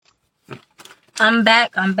I'm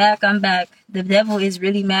back. The devil is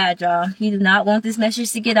really mad, y'all. He does not want this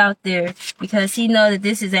message to get out there because he knows that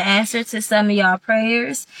this is an answer to some of y'all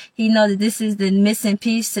prayers. He knows that this is the missing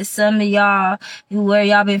piece to some of y'all where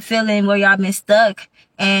y'all been feeling, where y'all been stuck.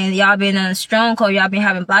 And y'all been on a stronghold, y'all been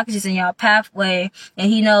having blockages in y'all pathway.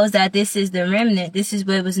 And he knows that this is the remnant. This is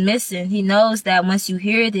what was missing. He knows that once you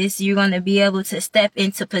hear this, you're going to be able to step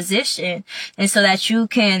into position. And so that you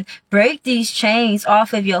can break these chains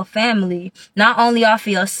off of your family. Not only off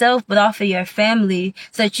of yourself, but off of your family.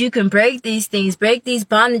 So that you can break these things, break these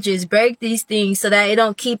bondages, break these things so that it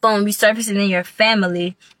don't keep on resurfacing in your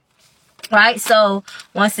family. Right? So,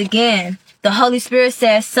 once again, the Holy Spirit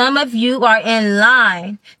says some of you are in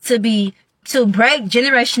line to break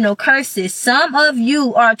generational curses. Some of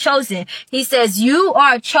you are chosen. He says you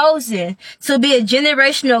are chosen to be a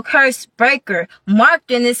generational curse breaker, marked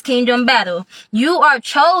in this kingdom battle. You are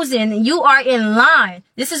chosen. You are in line.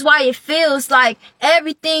 This is why it feels like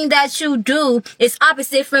everything that you do is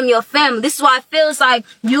opposite from your family. This is why it feels like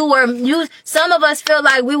some of us feel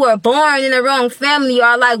like we were born in the wrong family,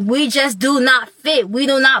 or like we just do not fit. We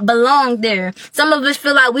do not belong there. Some of us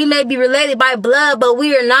feel like we may be related by blood, but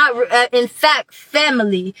we are not, in fact,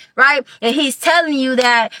 family, right? And he's telling you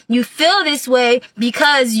that you feel this way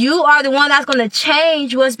because you are the one that's going to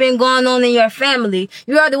change what's been going on in your family.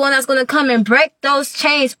 You are the one that's going to come and break those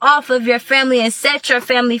chains off of your family and set your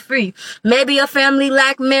family free. Maybe your family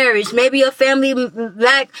lack marriage. Maybe your family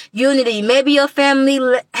lack unity. Maybe your family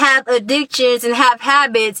have addictions and have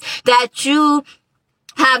habits that you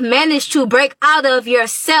have managed to break out of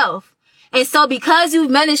yourself. And so because you've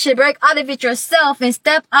managed to break out of it yourself and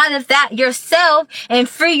step out of that yourself and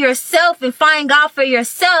free yourself and find God for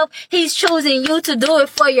yourself, he's choosing you to do it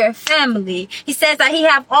for your family. He says that he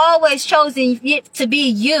have always chosen it to be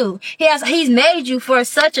you. He's made you for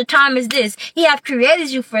such a time as this. He have created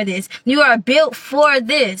you for this. You are built for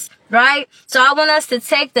this. Right? So I want us to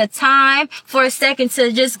take the time for a second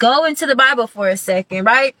to just go into the Bible for a second,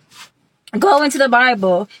 right? Go into the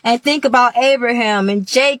Bible and think about Abraham and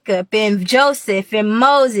Jacob and Joseph and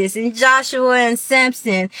Moses and Joshua and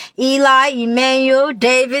Samson, Eli, Emmanuel,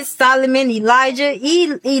 David, Solomon, Elijah,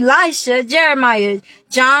 Elisha, Jeremiah,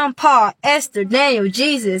 John, Paul, Esther, Daniel,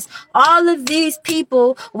 Jesus. All of these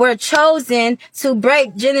people were chosen to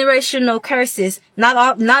break generational curses,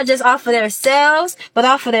 not just off of themselves, but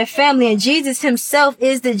off of their family. And Jesus himself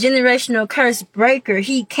is the generational curse breaker.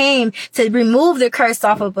 He came to remove the curse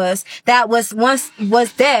off of us that was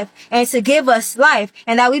death, and to give us life,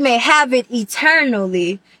 and that we may have it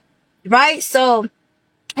eternally. Right? So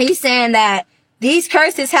he's saying that these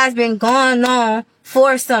curses has been going on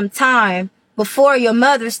for some time. Before your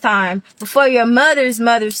mother's time, before your mother's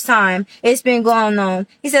time, it's been going on.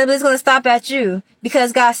 He said, but it's going to stop at you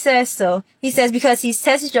because God says so. He says, because he's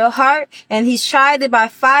tested your heart and he's tried it by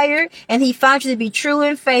fire and he found you to be true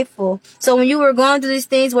and faithful. So when you were going through these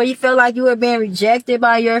things where you felt like you were being rejected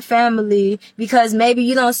by your family because maybe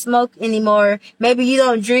you don't smoke anymore, maybe you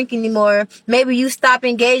don't drink anymore, maybe you stop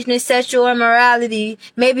engaging in sexual immorality,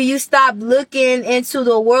 maybe you stop looking into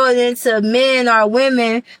the world, into men or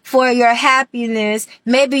women for your happiness,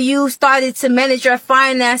 maybe you started to manage your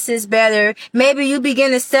finances better, maybe you begin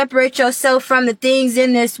to separate yourself from the things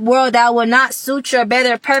in this world that will not suit your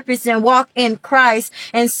better purpose and walk in Christ.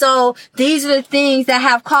 And so these are the things that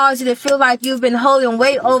have caused you to feel like you've been holding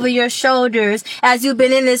weight over your shoulders as you've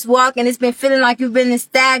been in this walk, and it's been feeling like you've been in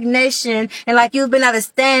stagnation and like you've been at a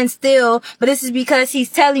standstill. But this is because he's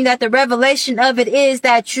telling you that the revelation of it is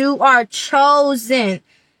that you are chosen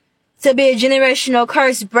to be a generational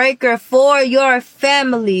curse breaker for your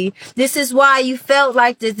family. This is why you felt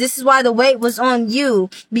like this. This is why the weight was on you,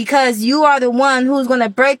 because you are the one who's going to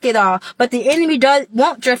break it all. But the enemy doesn't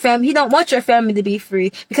want your family. He don't want your family to be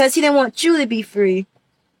free because he didn't want you to be free.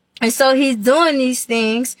 And so he's doing these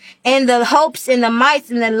things in the hopes and the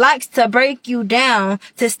mights and the likes to break you down,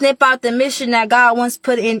 to snip out the mission that God wants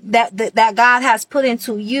put in, that God has put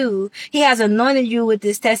into you. He has anointed you with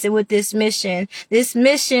this test and with this mission. This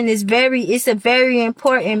mission is it's a very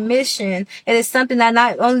important mission. It is something that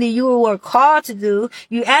not only you were called to do,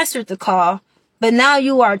 you answered the call, but now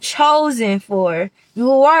you are chosen for. You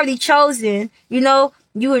were already chosen,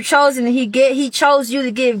 You were chosen, and he chose you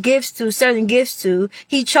to give certain gifts to.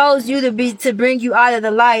 He chose you to bring you out of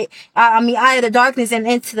the light, out of the darkness and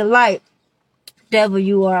into the light. Devil,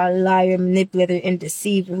 you are a liar, manipulator, and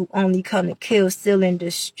deceiver who only come to kill, steal, and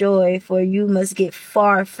destroy. For you must get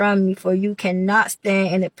far from me, for you cannot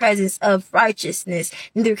stand in the presence of righteousness,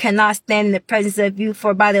 neither cannot stand in the presence of you,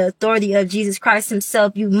 for by the authority of Jesus Christ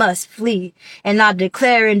himself you must flee. And I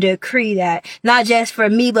declare and decree that, not just for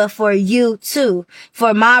me, but for you too,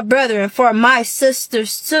 for my brother and for my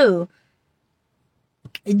sisters too.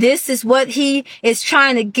 This is what he is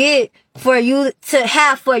trying to get for you to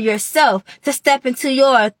have for yourself, to step into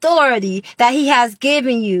your authority that he has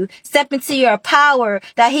given you, step into your power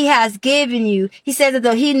that he has given you. He says that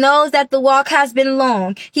though he knows that the walk has been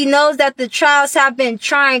long, he knows that the trials have been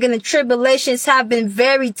trying and the tribulations have been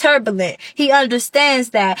very turbulent. He understands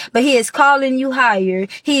that, but he is calling you higher.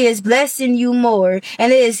 He is blessing you more,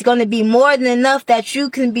 and it is going to be more than enough that you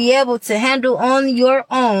can be able to handle on your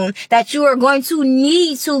own, that you are going to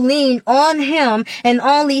need to lean on him and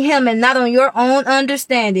only him, and not on your own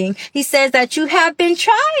understanding. He says that you have been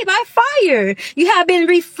tried by fire. You have been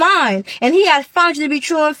refined, and he has found you to be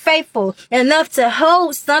true and faithful enough to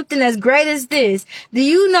hold something as great as this. Do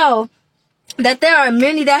you know that there are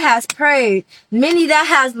many that has prayed, many that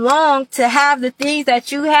has longed to have the things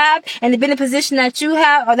that you have and to be in the position that you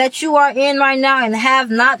have or that you are in right now and have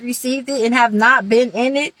not received it and have not been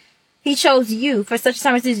in it? He chose you for such a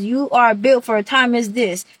time as this. You are built for a time as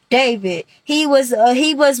this. David, he was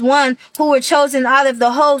one who were chosen out of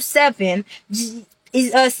the whole seven.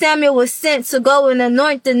 Samuel was sent to go and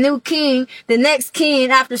anoint the new king, the next king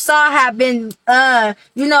after Saul had been,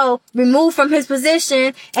 removed from his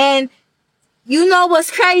position. And you know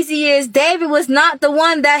what's crazy is David was not the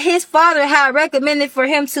one that his father had recommended for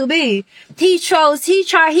him to be.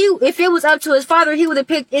 If it was up to his father, he would have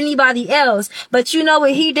picked anybody else. But you know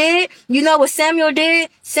what he did? You know what Samuel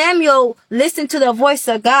did? Samuel listened to the voice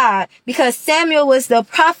of God because Samuel was the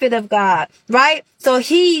prophet of God, right? So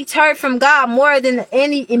he heard from God more than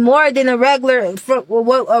a regular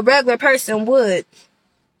person would.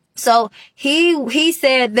 So he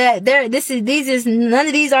said that none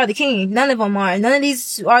of these are the king. None of them are. None of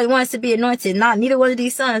these are the ones to be anointed. Neither one of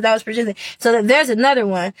these sons that was presented. So that there's another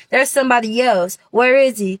one. There's somebody else. Where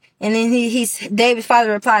is he? And then David's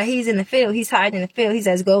father replied, he's in the field. He's hiding in the field. He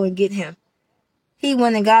says, go and get him. He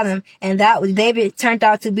went and got him, and David turned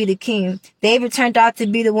out to be the king. David turned out to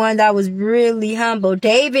be the one that was really humble.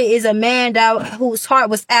 David is a man whose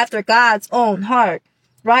heart was after God's own heart.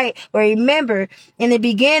 Right? But remember, in the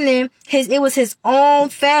beginning, it was his own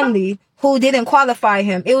family who didn't qualify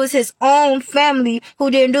him. It was his own family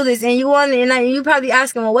who didn't do this. And you probably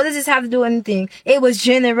asking, well, what does this have to do with anything? It was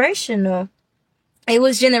generational. It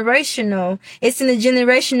was generational. It's in the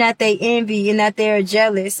generation that they envy and that they are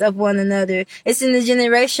jealous of one another. It's in the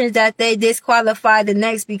generations that they disqualify the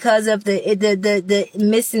next because of the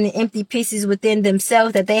missing and empty pieces within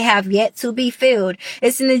themselves that they have yet to be filled.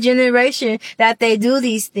 It's in the generation that they do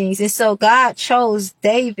these things. And so God chose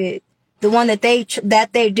David, the one that they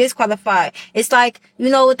disqualified. It's like, you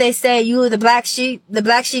know what they say, you are the black sheep,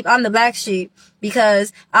 I'm the black sheep.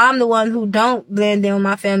 Because I'm the one who don't blend in with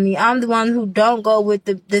my family. I'm the one who don't go with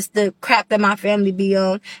the crap that my family be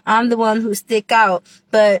on. I'm the one who stick out.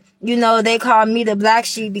 But, they call me the black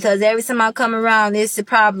sheep because every time I come around, it's a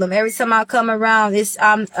problem. Every time I come around,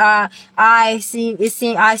 I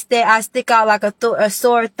stick out like a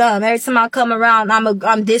sore thumb. Every time I come around,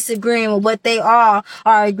 I'm disagreeing with what they all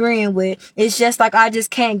are agreeing with. It's just like I just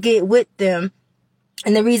can't get with them.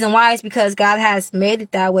 And the reason why is because God has made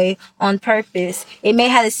it that way on purpose. It may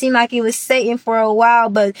have to seem like it was Satan for a while,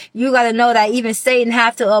 but you got to know that even Satan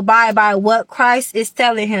have to abide by what Christ is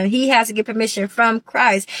telling him. He has to get permission from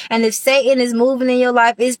Christ. And if Satan is moving in your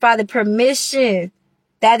life, it's by the permission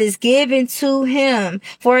that is given to him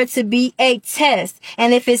for it to be a test.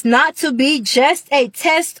 And if it's not to be just a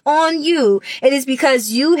test on you, it is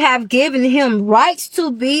because you have given him rights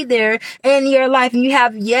to be there in your life, and you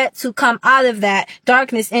have yet to come out of that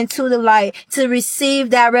darkness into the light to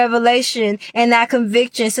receive that revelation and that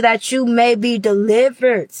conviction so that you may be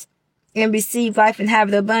delivered and receive life and have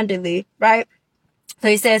it abundantly, right? So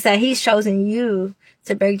he says that he's chosen you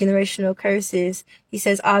to break generational curses. He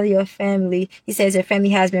says all of your family. He says your family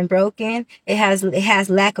has been broken. It has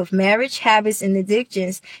lack of marriage, habits, and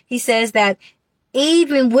addictions. He says that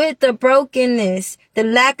even with the brokenness, the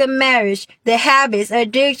lack of marriage, the habits,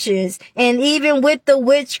 addictions, and even with the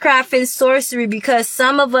witchcraft and sorcery, because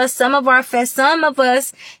some of us in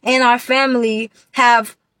our family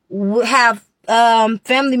have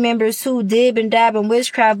family members who dib and dab in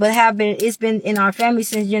witchcraft, but it's been in our family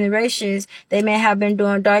since generations. They may have been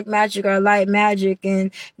doing dark magic or light magic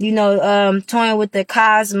and, toying with the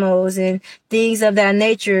cosmos and things of that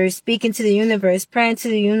nature, speaking to the universe, praying to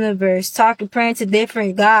the universe, praying to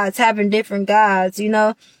different gods, having different gods,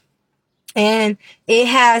 and it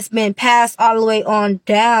has been passed all the way on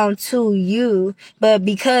down to you. But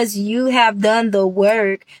because you have done the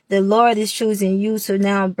work, the Lord is choosing you to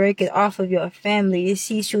now break it off of your family.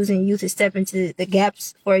 He's choosing you to step into the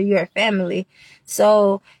gaps for your family.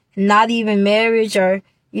 So not even marriage or,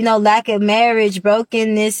 lack of marriage,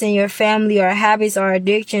 brokenness in your family, or habits, or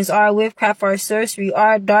addictions, or witchcraft, or sorcery,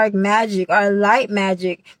 or dark magic, or light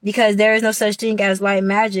magic, because there is no such thing as light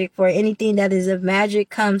magic, for anything that is of magic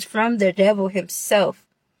comes from the devil himself.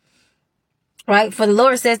 Right? For the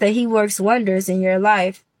Lord says that he works wonders in your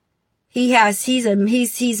life. He's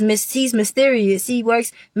mysterious. He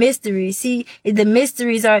works mysteries. There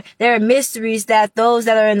are mysteries that those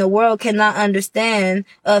that are in the world cannot understand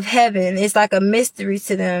of heaven. It's like a mystery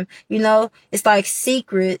to them. It's like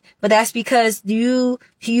secret, but that's because you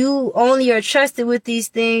only are trusted with these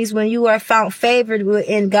things when you are found favored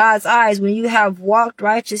in God's eyes, when you have walked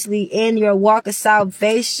righteously in your walk of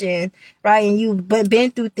salvation, right? And you've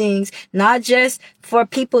been through things, not just for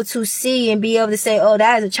people to see and be able to say, oh,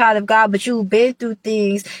 that is a child of God, but you've been through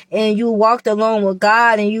things and you walked alone with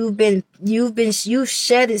God, and you've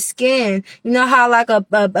shedded skin. You know how like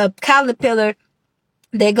a caterpillar,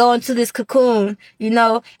 they go into this cocoon,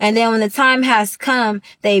 and then when the time has come,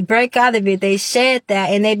 they break out of it, they shed that,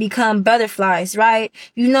 and they become butterflies, right?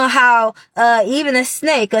 You know how, even a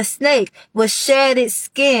snake will shed its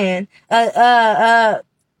skin,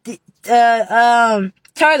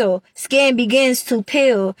 turtle skin begins to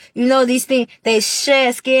peel. These things, they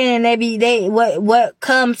shed skin, and what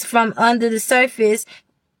comes from under the surface,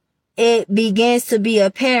 it begins to be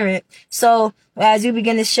apparent. So as you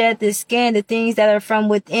begin to shed the skin, the things that are from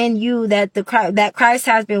within you, that Christ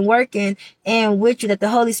has been working in with you, that the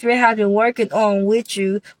Holy Spirit has been working on with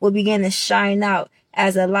you, will begin to shine out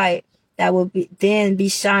as a light that will then be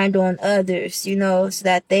shined on others, so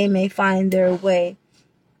that they may find their way.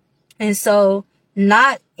 And so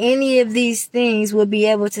not any of these things will be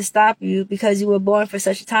able to stop you, because you were born for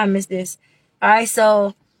such a time as this. All right.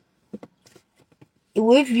 So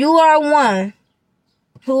if you are one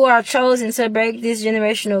who are chosen to break this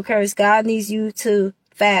generational curse, God needs you to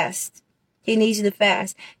fast. He needs you to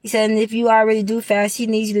fast. He said, and if you already do fast, he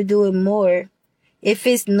needs you to do it more. If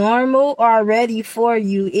it's normal already for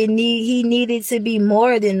you, he needed to be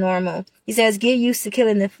more than normal. He says, get used to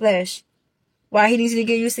killing the flesh. Why he needs you to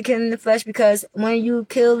get used to killing the flesh? Because when you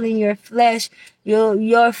killing your flesh,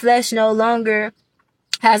 your flesh no longer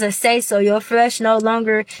has a say so. Your flesh no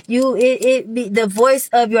longer, the voice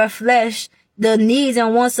of your flesh, the needs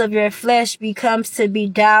and wants of your flesh becomes to be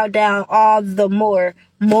dialed down all the more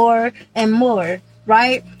and more,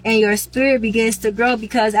 right? And your spirit begins to grow,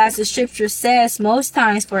 because as the scripture says most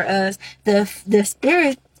times for us, the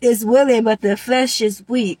spirit is willing, but the flesh is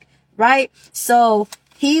weak, right? So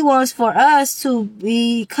he wants for us to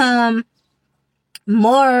become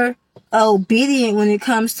more obedient when it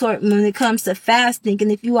comes to fasting.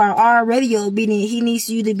 And if you are already obedient, he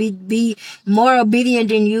needs you to be more obedient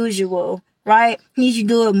than usual, right? He needs you to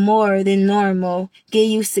do it more than normal. Get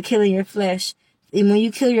used to killing your flesh. And when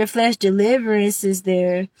you kill your flesh, deliverance is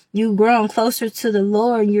there. You growing closer to the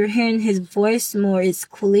Lord. You're hearing his voice more. It's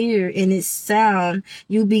clear and it's sound.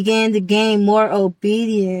 You begin to gain more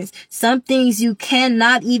obedience. Some things you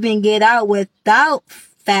cannot even get out without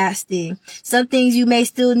fasting. Some things you may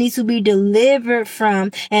still need to be delivered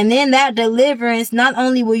from. And in that deliverance, not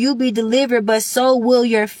only will you be delivered, but so will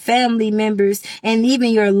your family members and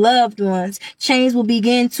even your loved ones. Chains will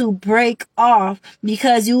begin to break off,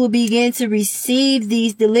 because you will begin to receive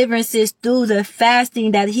these deliverances through the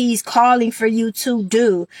fasting that he's calling for you to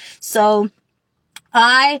do. So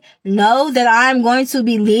I know that I'm going to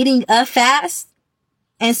be leading a fast.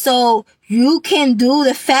 And so you can do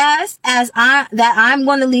the fast I'm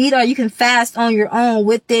going to lead, or you can fast on your own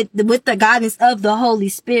with the guidance of the Holy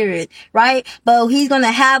Spirit, right? But he's going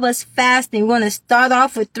to have us fasting. We're going to start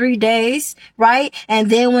off with 3 days, right? And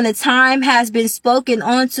then when the time has been spoken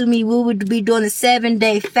onto me, we would be doing a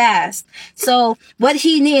 7-day fast. So what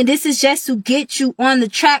he needs, this is just to get you on the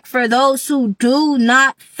track for those who do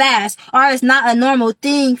not fast, or it's not a normal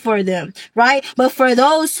thing for them, right? But for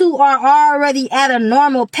those who are already at a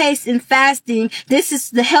normal pace in fasting, this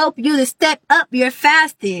is to help you to step up your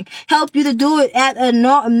fasting, help you to do it at a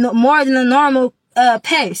more than a normal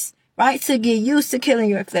pace, right? To get used to killing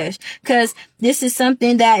your flesh. Because this is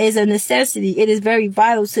something that is a necessity. It is very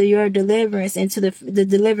vital to your deliverance and to the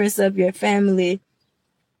deliverance of your family,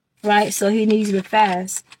 right? So he needs to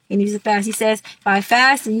fast. He needs to fast. He says, by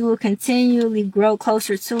fasting, you will continually grow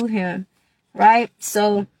closer to him, right?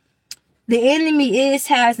 So the enemy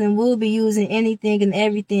has, and will be using anything and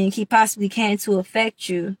everything he possibly can to affect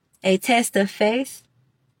you. A test of faith,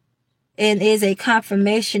 and is a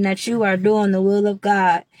confirmation that you are doing the will of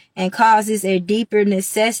God, and causes a deeper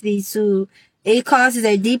necessity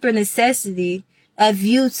of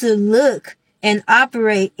you to look and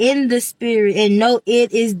operate in the spirit and know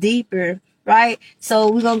it is deeper, right?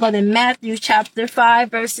 So we're going to go to Matthew chapter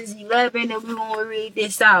 5 verses 11, and we're going to read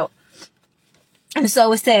this out. And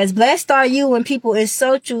so it says, blessed are you when people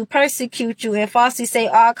insult you, persecute you, and falsely say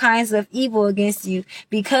all kinds of evil against you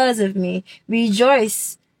because of me.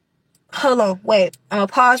 Rejoice. Hold on, wait. I'm going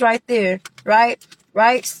to pause right there, right?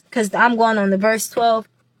 Because I'm going on to verse 12,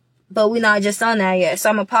 but we're not just on that yet. So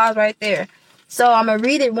I'm going to pause right there. So I'm going to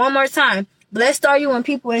read it one more time. Blessed are you when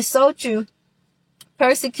people insult you,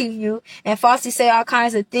 persecute you, and falsely say all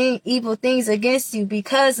kinds of evil things against you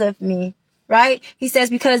because of me. Right? He says,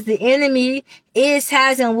 because the enemy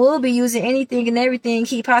has, and will be using anything and everything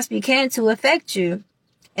he possibly can to affect you.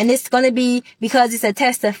 And it's going to be because it's a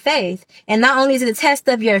test of faith. And not only is it a test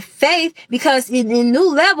of your faith, because in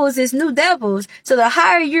new levels, it's new devils. So the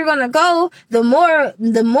higher you're going to go, the more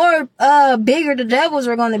bigger the devils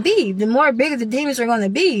are going to be. The more bigger the demons are going to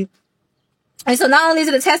be. And so not only is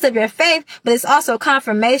it a test of your faith, but it's also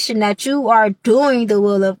confirmation that you are doing the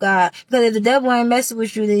will of God. Because if the devil ain't messing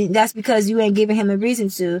with you, then that's because you ain't giving him a reason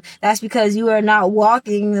to. That's because you are not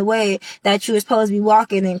walking the way that you are supposed to be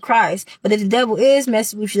walking in Christ. But if the devil is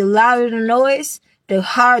messing with you, the louder the noise, the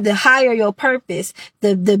higher your purpose,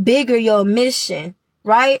 the bigger your mission.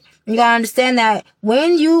 Right? You gotta understand that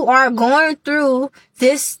when you are going through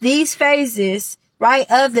these phases, right,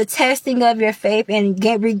 of the testing of your faith and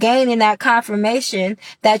regaining that confirmation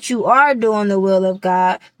that you are doing the will of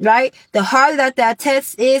God, right? The harder that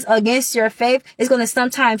test is against your faith, is going to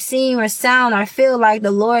sometimes seem or sound or feel like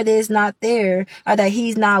the Lord is not there, or that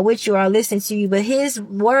he's not with you or listening to you. But his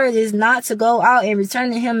word is not to go out and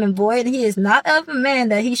return to him in void. He is not of a man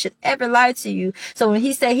that he should ever lie to you. So when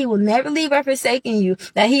he said he will never leave or forsaken you,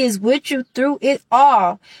 that he is with you through it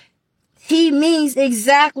all, he means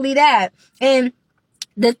exactly that. And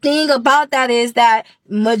the thing about that is that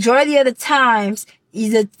majority of the times,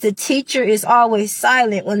 the teacher is always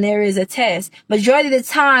silent when there is a test. Majority of the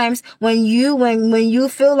times when you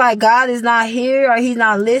feel like God is not here, or he's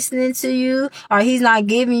not listening to you, or he's not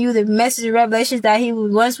giving you the message of revelations that he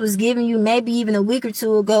once was giving you, maybe even a week or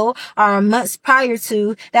two ago or months prior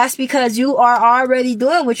to, that's because you are already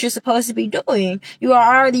doing what you're supposed to be doing. You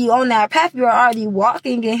are already on that path. You are already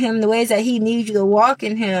walking in him the ways that he needs you to walk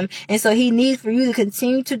in him. And so he needs for you to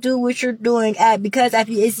continue to do what you're doing because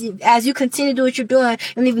as you continue to do what you're doing, you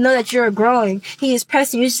don't even know that you're growing. He is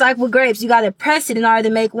pressing you. It's just like with grapes. You got to press it in order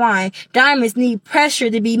to make wine. Diamonds need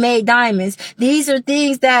pressure to be made diamonds. These are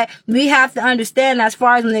things that we have to understand as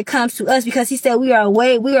far as when it comes to us, because he said we are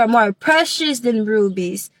more precious than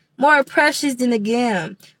rubies, more precious than a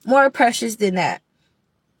gem, more precious than that.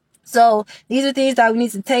 So these are things that we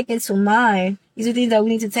need to take into mind. These are things that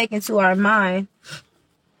we need to take into our mind.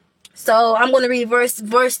 So I'm going to read verse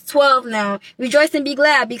 12 now. Rejoice and be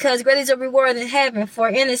glad, because great is your reward in heaven. For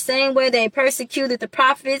in the same way they persecuted the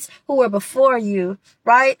prophets who were before you.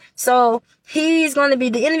 Right? So the enemy's going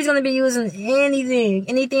to be using anything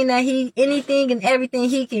and everything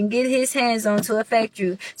he can get his hands on to affect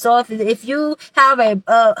you. So if you have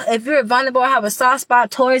if you're vulnerable or have a soft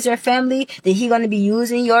spot towards your family, then he's going to be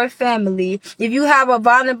using your family. If you have a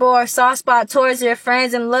vulnerable or soft spot towards your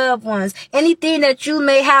friends and loved ones, anything that you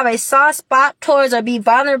may have a soft spot towards or be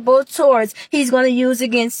vulnerable towards, he's going to use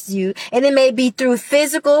against you. And it may be through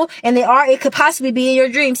physical, and it could possibly be in your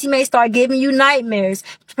dreams. He may start giving you nightmares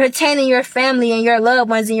pertaining your family and your loved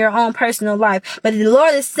ones in your own personal life. But the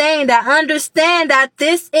Lord is saying that understand that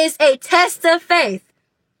this is a test of faith.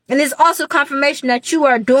 And it's also confirmation that you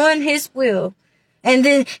are doing his will. And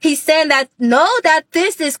then he's saying that know that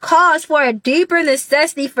this is cause for a deeper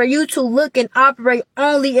necessity for you to look and operate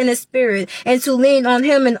only in the spirit, and to lean on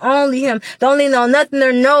him and only him. Don't lean on nothing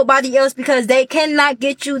or nobody else, because they cannot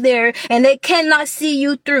get you there and they cannot see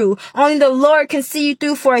you through. Only the Lord can see you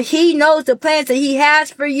through, for he knows the plans that he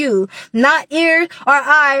has for you. Not ear or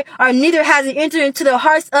eye, or neither has it entered into the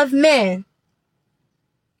hearts of men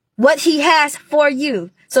what he has for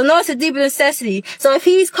you. So know it's a deeper necessity. So if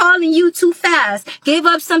he's calling you to fast, give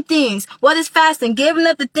up some things. What is fasting? Giving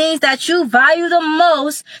up the things that you value the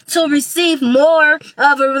most to receive more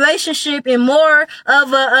of a relationship and more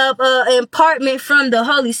of a impartment from the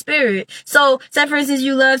Holy Spirit. So say for instance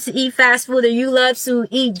you love to eat fast food, or you love to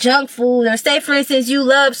eat junk food, or say for instance you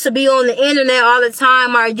love to be on the internet all the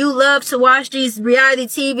time, or you love to watch these reality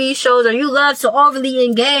TV shows, or you love to overly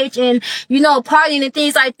engage in, partying and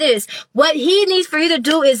things like this. What he needs for you to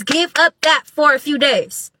do is give up that for a few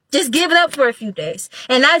days. Just give it up for a few days.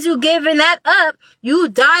 And as you giving that up, you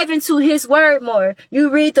dive into his word more.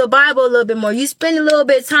 You read the Bible a little bit more. You spend a little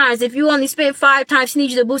bit of time. If you only spend 5 times, he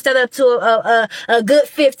needs you to boost that up to a good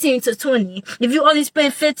 15 to 20. If you only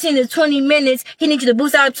spend 15 to 20 minutes, he needs you to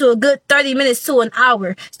boost that up to a good 30 minutes to an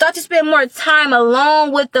hour. Start to spend more time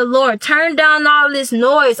alone with the Lord. Turn down all this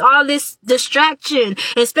noise, all this distraction,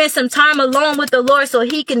 and spend some time alone with the Lord so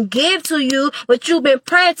he can give to you what you've been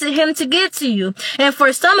praying to him to give to you. And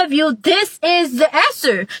for some of you, this is the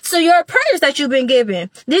answer to your prayers that you've been given.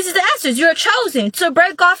 This is the answers. You're chosen to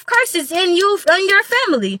break off curses in you and your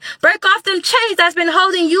family. Break off them chains that's been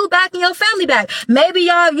holding you back and your family back. Maybe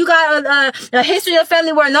you got a history of your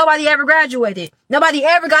family where nobody ever graduated. Nobody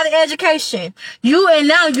ever got an education. You in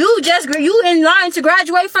line to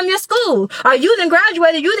graduate from your school. Or you didn't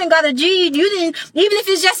graduate, you didn't got a GED, even if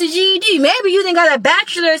it's just a GED, maybe you didn't got a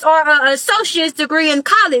bachelor's or an associate's degree in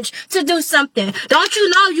college to do something. Don't you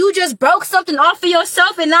know you just broke something off of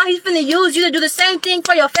yourself and now he's finna use you to do the same thing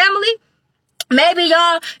for your family? Maybe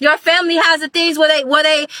your family has the things where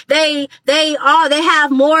they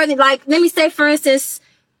have more than, like, let me say for instance,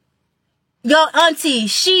 your auntie,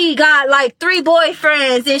 she got like 3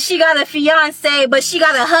 boyfriends and she got a fiance, but she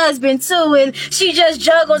got a husband too, and she just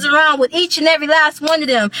juggles around with each and every last one of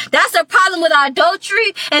them. That's a problem with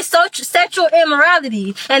adultery and sexual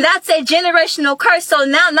immorality, and that's a generational curse. So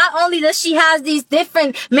now not only does she have these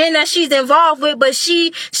different men that she's involved with, but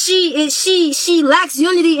she lacks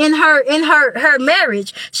unity in her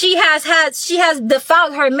marriage. She has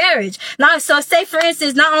defiled her marriage. Now, so say for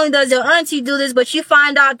instance, not only does your auntie do this, but you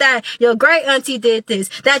find out that your great auntie did this,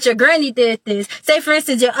 that your granny did this. Say for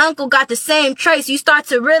instance, your uncle got the same traits. You start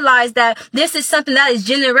to realize that this is something that is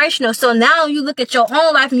generational. So now you look at your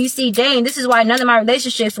own life and you see, dang, this is why none of my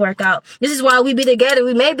relationships work out. This is why we be together.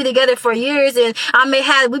 We may be together for years, and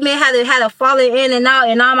we may have had a falling in and out,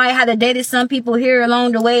 and I might have dated some people here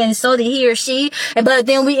along the way, and so did he or she. But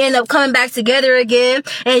then we end up coming back together again,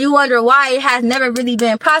 and you wonder why it has never really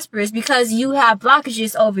been prosperous, because you have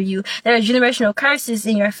blockages over you. There are generational curses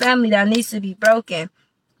in your family that needs to be broken.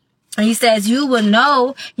 And he says you would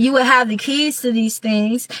know, you would have the keys to these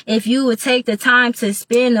things if you would take the time to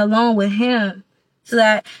spend alone with him, so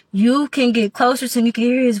that you can get closer to him. You can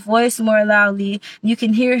hear his voice more loudly. You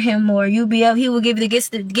can hear him more. He will give you the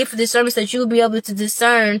gift of discernment, so that you'll be able to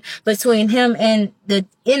discern between him and the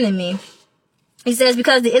enemy. He says,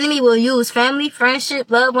 because the enemy will use family,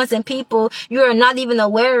 friendship, loved ones, and people you are not even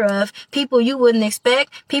aware of, people you wouldn't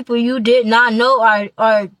expect, people you did not know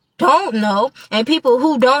or don't know, and people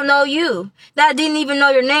who don't know you, that didn't even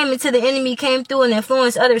know your name until the enemy came through and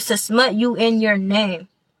influenced others to smut you in your name.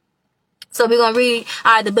 So we're going to read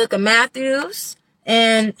out of the book of Matthew,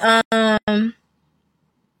 and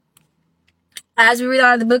as we read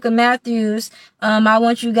out of the book of Matthew, I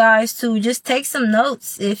want you guys to just take some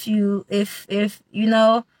notes if this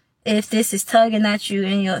is tugging at you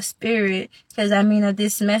in your spirit, because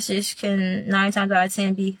this message can 9 times out of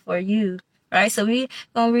 10 be for you. Right, so we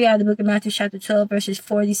gonna read out the book of Matthew chapter 12, verses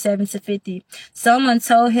 47 to 50. Someone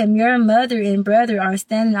told him, your mother and brother are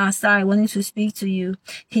standing outside wanting to speak to you.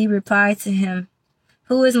 He replied to him,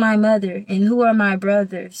 who is my mother and who are my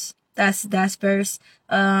brothers? That's verse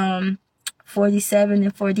 47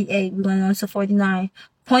 and 48. We're going on to 49.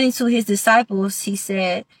 Pointing to his disciples, he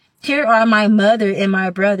said, here are my mother and my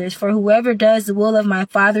brothers, for whoever does the will of my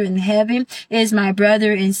Father in heaven is my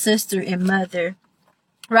brother and sister and mother.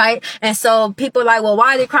 Right? And so people are like, well,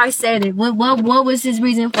 why did Christ say that? What was his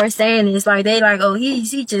reason for saying this? Like, they like, oh,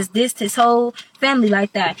 he just dissed his whole family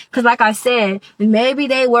like that. Cause like I said, maybe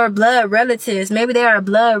they were blood relatives. Maybe they are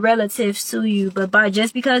blood relatives to you, but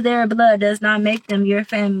just because they're blood does not make them your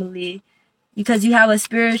family. Because you have a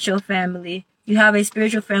spiritual family. You have a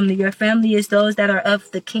spiritual family. Your family is those that are of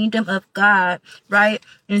the kingdom of God, right?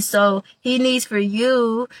 And so he needs for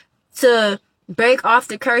you to break off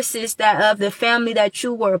the curses that of the family that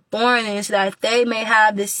you were born in, so that they may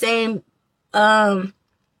have the same, what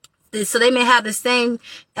is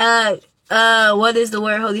the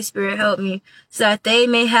word? Holy Spirit, help me. So that they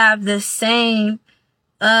may have the same,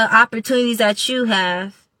 opportunities that you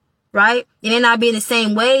have. right? It may not be in the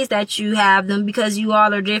same ways that you have them because you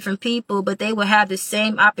all are different people, but they will have the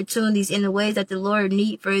same opportunities in the ways that the Lord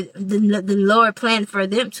the Lord planned for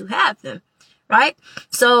them to have them, right?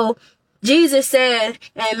 So Jesus said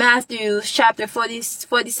in Matthew chapter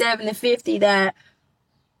 47 and 50 that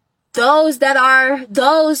that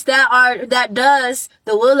does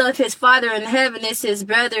the will of his Father in heaven is his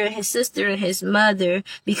brother and his sister and his mother,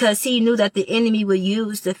 because he knew that the enemy would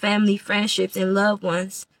use the family, friendships, and loved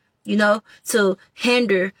ones, to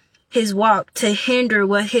hinder his walk, to hinder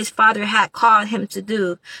what his Father had called him to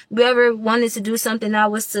do. You ever wanted to do something that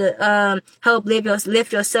was to help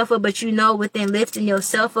lift yourself up, but within lifting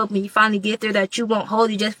yourself up, when you finally get there, that you won't hold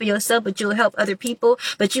it just for yourself, but you'll help other people,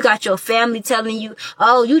 but you got your family telling you,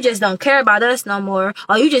 oh, you just don't care about us no more,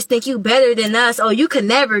 or you just think you better than us, or you can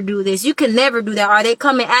never do this, you can never do that, or they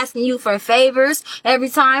come and asking you for favors every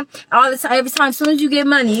time, all the time, every time, as soon as you get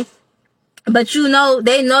money, but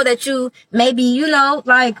they know that you maybe,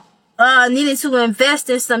 needing to invest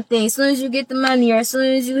in something. As soon as you get the money, or as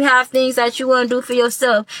soon as you have things that you want to do for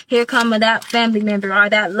yourself, here come that family member or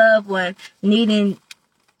that loved one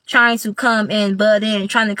trying to come and butt in,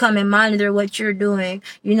 trying to come and monitor what you're doing,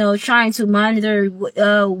 trying to monitor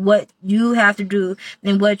what you have to do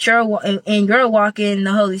and what you're walking in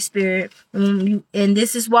the Holy Spirit. And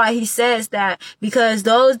this is why he says that, because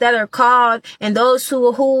those that are called and those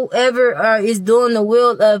whoever is doing the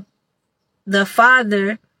will of the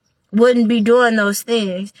Father wouldn't be doing those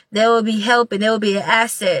things. They will be helping. They will be an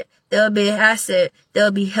asset. They'll be an asset.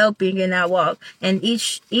 They'll be helping in that walk. And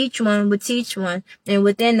each one would teach one. And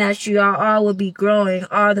within that, you all will be growing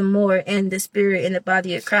all the more in the spirit, in the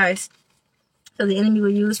body of Christ. So the enemy will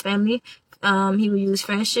use family. He will use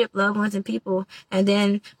friendship, loved ones, and people. And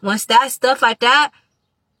then once that stuff like that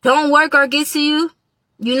don't work or get to you,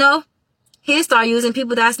 he'll start using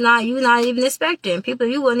people you're not even expecting. People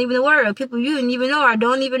you wouldn't even aware of. People you didn't even know or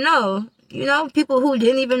don't even know. People who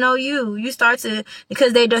didn't even know you. You start to,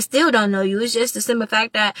 because they still don't know you. It's just the simple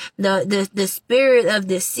fact that the spirit of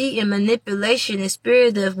deceit and manipulation, the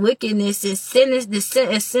spirit of wickedness and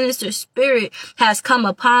sinister spirit has come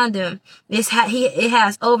upon them. It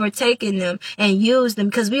has overtaken them and used them,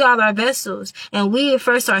 because we all are vessels, and we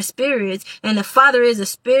first are spirits, and the Father is a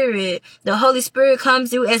spirit. The Holy Spirit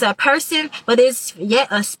comes through as a person, but it's yet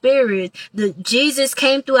a spirit. Jesus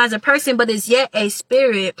came through as a person, but it's yet a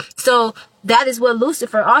spirit. So that is what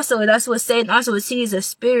Lucifer also, that's what Satan also is. He is a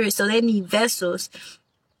spirit, so they need vessels.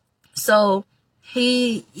 So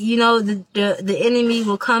he, the enemy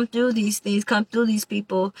will come through these things, come through these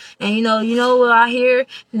people. And what I hear?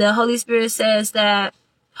 The Holy Spirit says that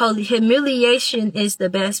humiliation is the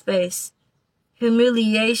best face.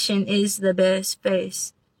 Humiliation is the best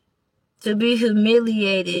face. To be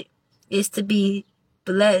humiliated is to be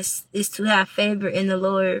blessed, is to have favor in the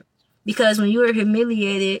Lord. Because when you are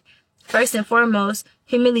humiliated, first and foremost,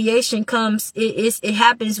 humiliation comes, it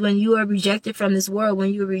happens when you are rejected from this world,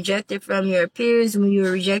 when you are rejected from your peers, when you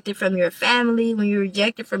are rejected from your family, when you're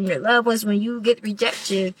rejected from your loved ones, when you get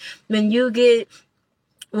rejection, when you get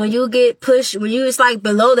pushed, when it's like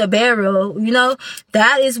below the barrel,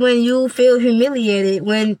 that is when you feel humiliated.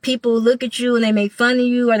 When people look at you and they make fun of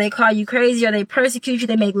you, or they call you crazy, or they persecute you,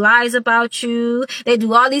 they make lies about you, they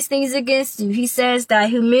do all these things against you. He says that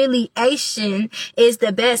humiliation is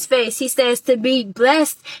the best face. He says to be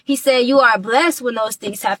blessed. He said you are blessed when those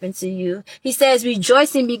things happen to you. He says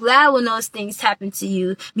rejoice and be glad when those things happen to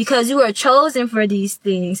you, because you are chosen for these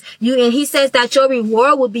things. And he says that your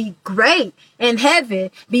reward will be great in heaven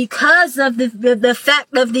because of the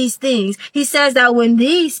fact of these things. He says that when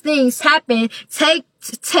these things happen,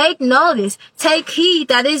 take notice, take heed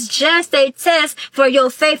that it's just a test for your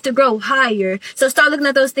faith to grow higher. So start looking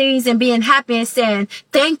at those things and being happy and saying,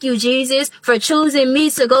 thank you, Jesus, for choosing me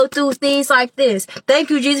to go through things like this. Thank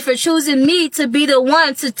you, Jesus, for choosing me to be the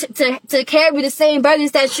one to carry the same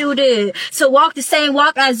burdens that you did, to walk the same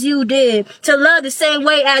walk as you did, to love the same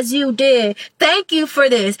way as you did. Thank you for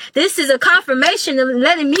this. This is a confirmation of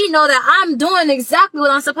letting me know that I'm doing exactly what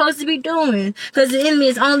I'm supposed to be doing, because the enemy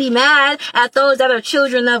is only mad at those that are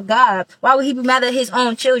children of God. Why would he be mad at his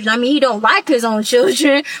own children? I mean, he don't like his own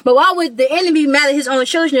children, but why would the enemy be mad at his own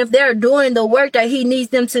children if they're doing the work that he needs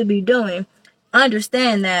them to be doing?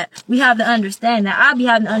 Understand that. We have to understand that. I be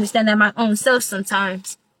having to understand that my own self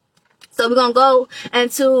sometimes. So we're going to go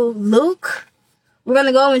into Luke. We're going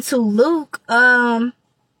to go into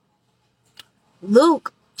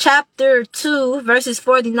Luke chapter 2, verses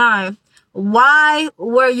 49. Why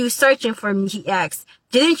were you searching for me? He asked.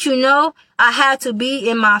 Didn't you know I had to be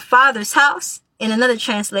in my Father's house? In another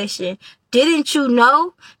translation, Didn't you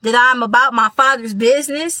know that I'm about my Father's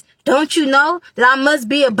business? Don't you know that I must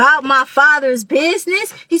be about my Father's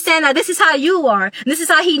business? He's saying that this is how you are. This is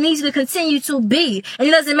how he needs you to continue to be. And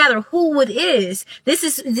it doesn't matter who it is.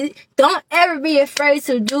 Don't ever be afraid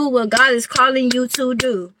to do what God is calling you to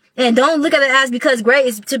do. And don't look at it as because great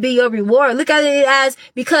is to be your reward. Look at it as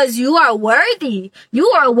because you are worthy. You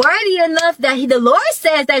are worthy enough that the Lord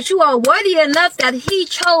says that you are worthy enough that he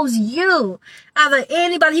chose you. Out of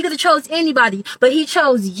anybody, he could have chose anybody, but he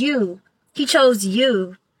chose you. He chose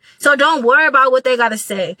you. So don't worry about what they gotta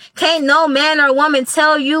say. Can't no man or woman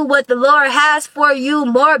tell you what the Lord has for you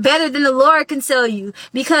more better than the Lord can tell you.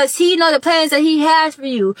 Because he know the plans that he has for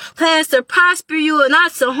you. Plans to prosper you and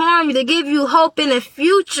not to harm you, to give you hope in the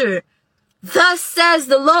future. Thus says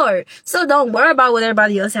the Lord. So don't worry about what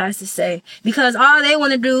everybody else has to say. Because all they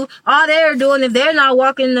want to do, all they're doing, if they're not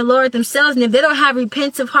walking in the Lord themselves, and if they don't have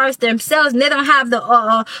repentant hearts themselves, and they don't have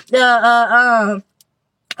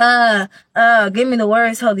give me the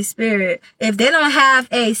words, Holy Spirit. If they don't have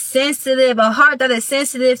a heart that is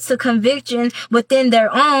sensitive to conviction within their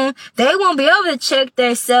own, they won't be able to check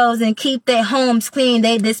themselves and keep their homes clean,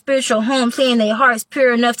 their spiritual home clean, their hearts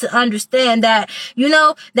pure enough to understand that,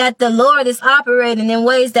 that the Lord is operating in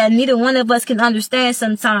ways that neither one of us can understand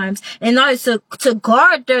sometimes, in order to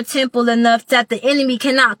guard their temple enough that the enemy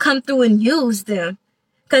cannot come through and use them.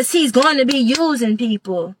 Because he's going to be using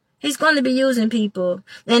people. He's going to be using people.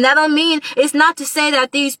 And that don't mean, it's not to say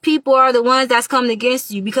that these people are the ones that's coming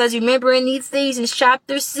against you. Because remember in Ephesians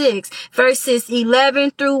chapter 6, verses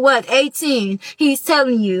 11 through 18, he's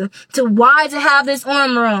telling you why to have this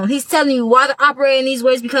armor on. He's telling you why to operate in these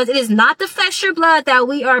ways, because it is not the flesh or blood that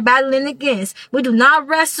we are battling against. We do not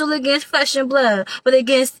wrestle against flesh and blood, but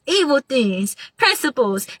against evil things,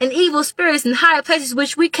 principles, and evil spirits in higher places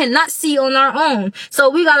which we cannot see on our own.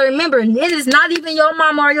 So we gotta remember, it is not even your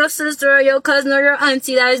mama or your sister or your cousin or your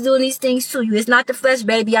auntie that is doing these things to you. It's not the flesh,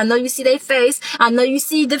 baby. I know you see their face. I know you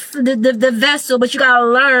see the vessel, but you gotta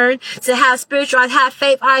learn to have spiritual, have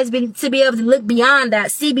faith eyes to be able to look beyond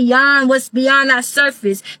that. See beyond what's beyond that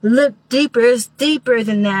surface. Look deeper. It's deeper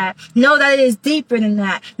than that. Know that it is deeper than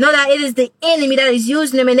that. Know that it is the enemy that is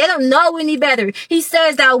using them, and they don't know any better. He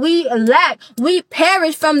says that we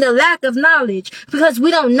perish from the lack of knowledge because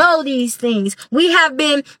we don't know these things. We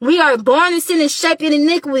are born in sin and shaped in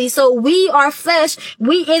iniquity. So we are flesh.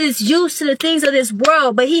 It is used to the things of this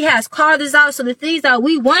world, but he has called us out. So the things that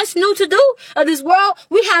we once knew to do of this world,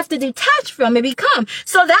 we have to detach from and become.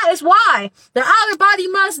 So that is why the outer body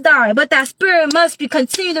must die, but that spirit must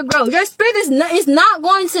continue to grow. Your spirit is not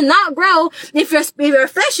going to not grow if your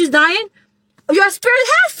flesh is dying. Your spirit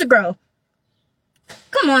has to grow.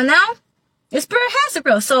 Come on now. Your spirit has to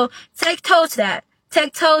grow. So take toe to that.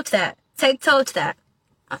 Take toe to that. Take toe to that.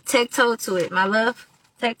 Take toe to it, my love.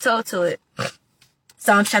 Take toe to it.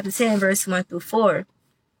 Psalm chapter 10, verse 1 through 4.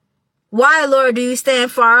 Why, Lord, do you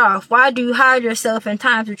stand far off? Why do you hide yourself in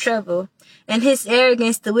times of trouble? In his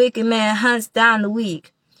arrogance, the wicked man hunts down the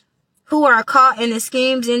weak, who are caught in the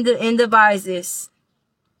schemes and the devices.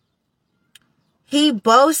 He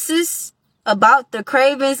boasts about the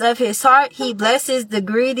cravings of his heart. He blesses the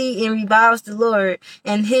greedy and reviles the Lord.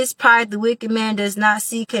 In his pride, the wicked man does not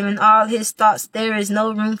seek him. In all his thoughts, there is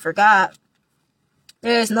no room for God.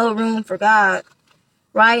 There is no room for God,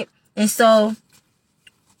 right? And so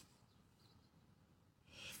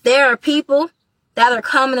there are people that are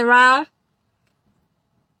coming around.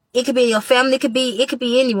 It could be your family. It could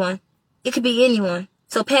be anyone. It could be anyone.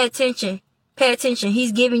 So pay attention. Pay attention.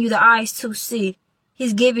 He's giving you the eyes to see.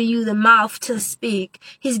 He's giving you the mouth to speak.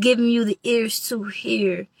 He's giving you the ears to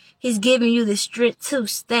hear. He's giving you the strength to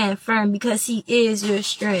stand firm because he is your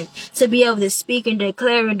strength. To be able to speak and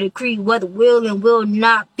declare and decree what will and will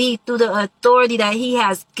not be through the authority that he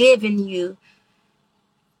has given you.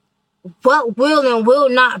 What will and will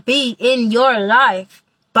not be in your life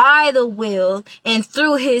by the will and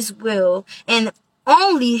through his will and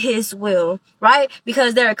only his will, right?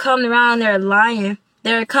 Because they're coming around, they're lying.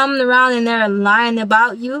 They're coming around and they're lying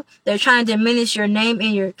about you. They're trying to diminish your name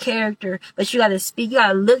and your character. But you gotta speak. You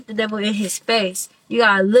gotta look the devil in his face. You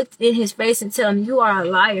gotta look in his face and tell him you are a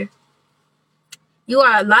liar. You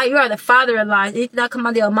are a liar. You are the father of lies. Anything that come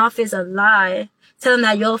out of your mouth is a lie. Tell him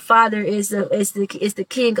that your father is the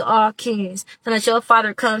king of all kings. Tell him that your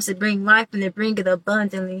father comes to bring life and to bring it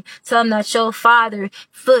abundantly. Tell him that your father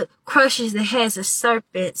crushes the heads of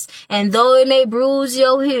serpents. And though it may bruise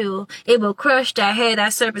your heel, it will crush that head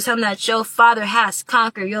of serpents. Tell them that your Father has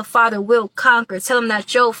conquered. Your Father will conquer. Tell them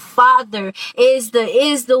that your Father is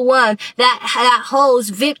the one that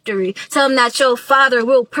holds victory. Tell them that your Father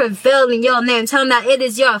will prevail in your name. Tell them that it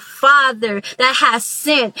is your Father that has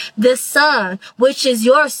sent the Son, which is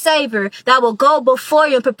your Savior, that will go before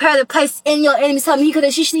you and prepare the place in your enemies. Tell him he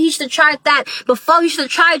should have tried that before. He should have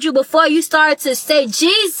tried you before you started to say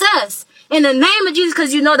Jesus. In the name of Jesus,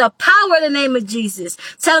 because you know the power of the name of Jesus.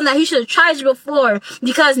 Tell him that he should have tried you before.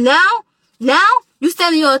 Because now, you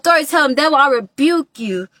stand in your authority. Tell him, devil, I rebuke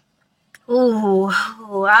you. Ooh,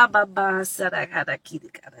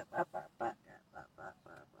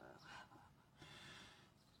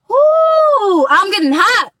 I'm getting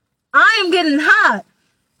hot. I am getting hot.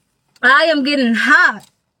 I am getting hot.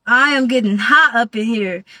 I am getting hot up in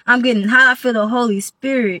here. I'm getting hot. I feel the Holy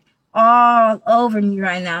Spirit all over me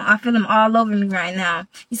right now. I feel them all over me right now.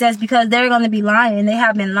 He says, because they're going to be lying. They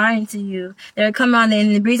have been lying to you. They're coming on,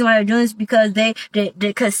 and the reason why they're doing this is because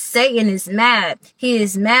because Satan is mad. He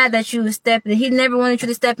is mad that you step in. He never wanted you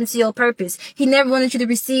to step into your purpose. He never wanted you to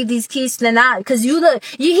receive these keys to the night. Because he already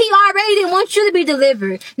didn't want you to be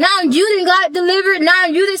delivered. Now you didn't got delivered. Now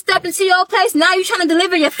you didn't step into your place. Now you're trying to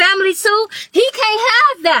deliver your family too. He can't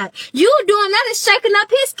have that. You doing that is shaking up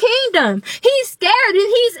his kingdom. He's scared,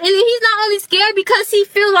 and he's not only scared because he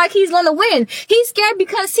feels like he's going to win. He's scared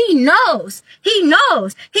because he knows. He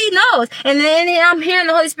knows. And then I'm hearing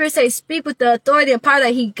the Holy Spirit say, speak with the authority and power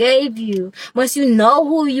that he gave you. Once you know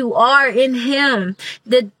who you are in him,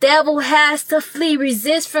 the devil has to flee.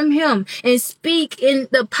 Resist from him and speak in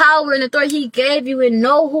the power and authority he gave you, and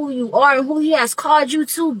know who you are and who he has called you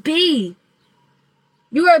to be.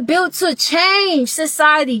 You are built to change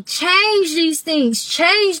society, change these things,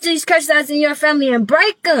 change these curses that's in your family and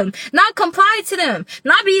break them, not comply to them,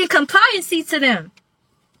 not be in compliancy to them.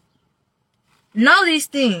 Know these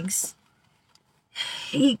things.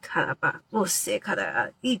 He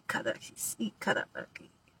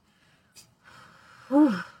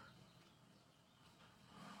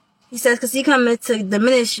says, because he coming to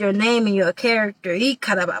diminish your name and your character.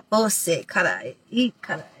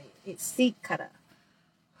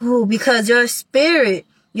 Because your spirit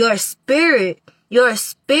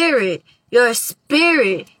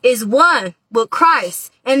is one with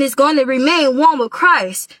Christ, and it's going to remain one with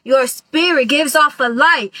Christ. Your spirit gives off a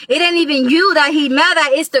light. It ain't even you that he mad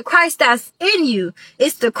at. It's the Christ that's in you.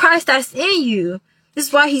 It's the Christ that's in you. This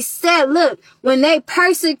is why he said, look, when they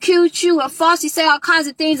persecute you and falsely say all kinds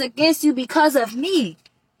of things against you because of me,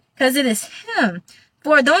 because it is him.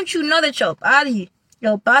 For don't you know that your body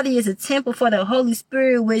is a temple for the Holy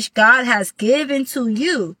Spirit, which God has given to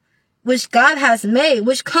you, which God has made,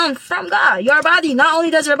 which comes from God. Your body, not only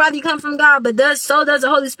does your body come from God, but so does the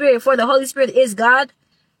Holy Spirit. For the Holy Spirit is God,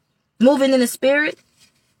 moving in the Spirit.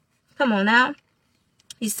 Come on now.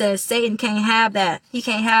 He says Satan can't have that. He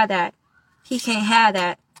can't have that. He can't have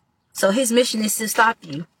that. So his mission is to stop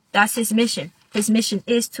you. That's his mission. His mission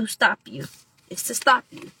is to stop you. It's to stop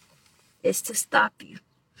you. It's to stop you.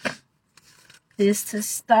 Is to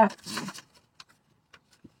stop you.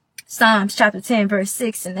 Psalms chapter 10 verse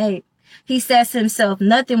 6 and 8. He says to himself,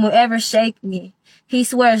 nothing will ever shake me. He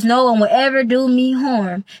swears no one will ever do me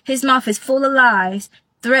harm. His mouth is full of lies.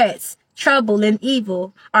 Threats, trouble, and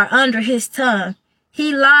evil are under his tongue.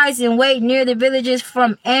 He lies in wait near the villages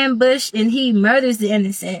from ambush, and he murders the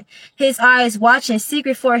innocent. His eyes watch in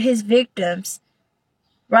secret for his victims.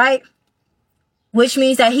 Right? Which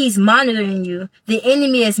means that he's monitoring you. The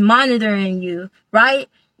enemy is monitoring you, right?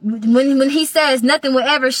 When he says nothing will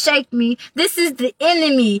ever shake me, this is the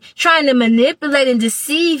enemy trying to manipulate and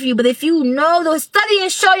deceive you. But if you know the study to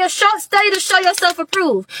show yourself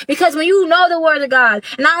approved. Because when you know the word of God,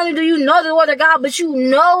 not only do you know the word of God, but you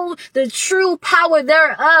know the true power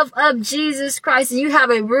thereof of Jesus Christ, and you have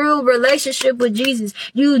a real relationship with Jesus,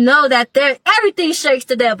 you know that everything shakes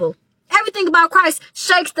the devil. Everything about Christ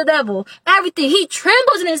shakes the devil. Everything. He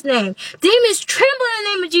trembles in his name. Demons tremble in the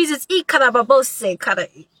name of Jesus.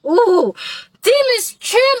 Ooh. Demons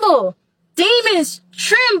tremble. Demons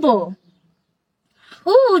tremble.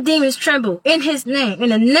 Ooh, demons tremble in his name. In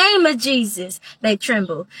the name of Jesus, they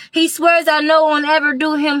tremble. He swears that no one ever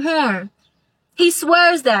do him harm. He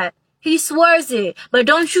swears that. He swears it. But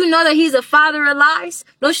don't you know that he's the father of lies?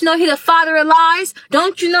 Don't you know he's the father of lies?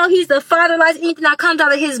 Don't you know he's the father of lies? Anything that comes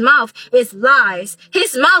out of his mouth is lies.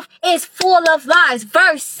 His mouth is full of lies.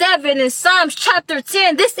 Verse 7 in Psalms chapter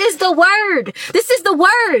 10. This is the word. This is the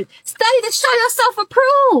word. Study to show yourself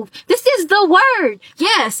approved. This is the word.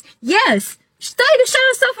 Yes. Yes. Study to show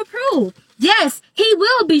yourself approved. Yes. He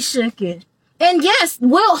will be shaken. And yes,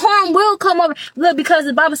 harm will come over. Look, because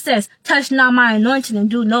the Bible says, touch not my anointing and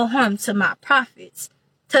do no harm to my prophets.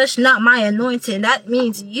 Touch not my anointing. That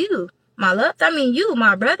means you, my love. That means you,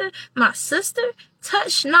 my brother, my sister.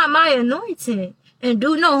 Touch not my anointing and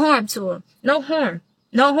do no harm to him. No harm.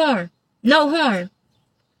 No harm. No harm.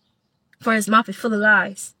 For his mouth is full of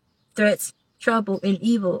lies. Threats, trouble, and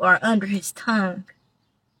evil are under his tongue.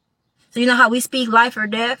 So you know how we speak life or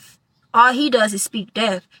death? All he does is speak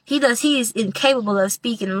death. He is incapable of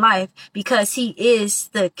speaking life because he is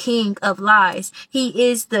the king of lies. He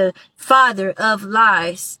is the father of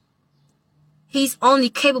lies. He's only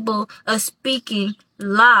capable of speaking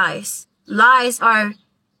lies. Lies are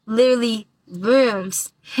literally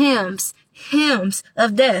hymns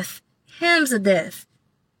of death. Hymns of death.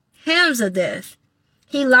 Hymns of death.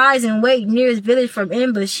 He lies in wait near his village from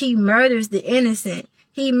ambush. He murders the innocent.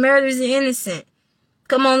 He murders the innocent.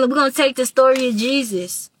 Come on, we're going to take the story of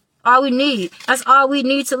Jesus. All we need. That's all we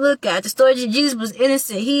need to look at. The story of Jesus was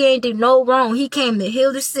innocent. He ain't did no wrong. He came to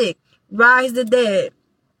heal the sick, rise the dead,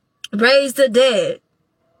 raise the dead.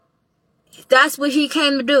 That's what he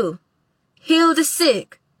came to do. Heal the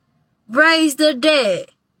sick, raise the dead,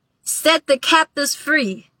 set the captives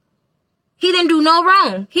free. He didn't do no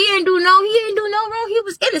wrong. He didn't do no wrong. He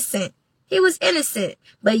was innocent. He was innocent.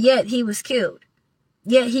 But yet he was killed.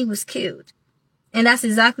 Yet he was killed. And that's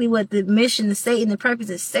exactly what the mission of Satan, the purpose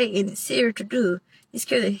of Satan is here to do. He's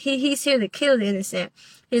here to kill the innocent.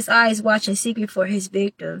 His eyes watch in secret for his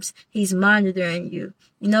victims. He's monitoring you.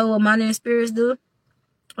 You know what monitoring spirits do?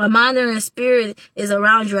 A monitoring spirit is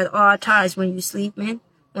around you at all times when you're sleeping,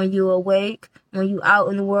 when you're awake, when you're out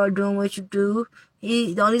in the world doing what you do.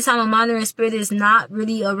 The only time a monitoring spirit is not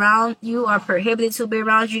really around you or prohibited to be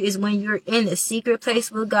around you is when you're in a secret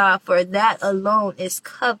place with God, for that alone is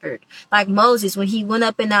covered. Like Moses, when he went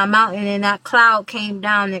up in that mountain and that cloud came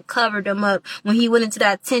down and covered him up. When he went into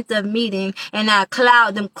that tent of meeting and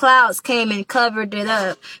them clouds came and covered it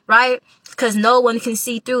up, right? Because no one can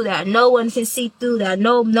see through that. No one can see through that.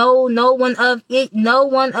 No one of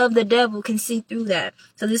the devil can see through that.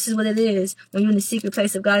 So this is what it is when you're in the secret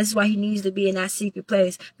place of God. This is why he needs to be in that secret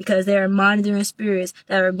place, because there are monitoring spirits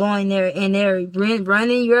that are going there and they're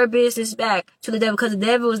running your business back to the devil, because the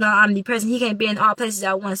devil is not omnipresent. He can't be in all places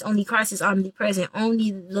at once. Only Christ is omnipresent.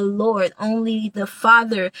 Only the Lord, only the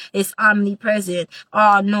Father is omnipresent,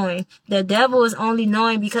 all knowing. The devil is only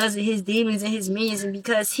knowing because of his demons and his minions, and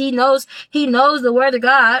because he knows the word of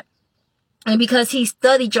God, and because he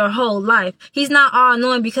studied your whole life. He's not all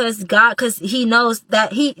knowing because he knows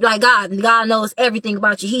that God knows everything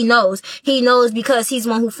about you. He knows because he's the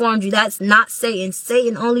one who formed you. That's not Satan.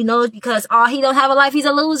 Satan only knows because he don't have a life. He's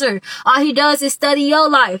a loser. All he does is study your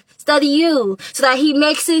life, study you, so that he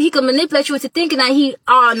can manipulate you into thinking that he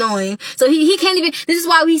all knowing. So he can't even, this is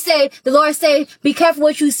why the Lord say, be careful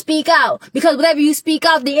what you speak out, because whatever you speak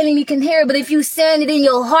out, the enemy can hear. But if you send it in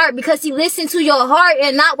your heart, because he listens to your heart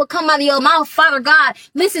and not what come out of your mouth, Father God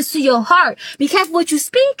listens to your heart. Be careful what you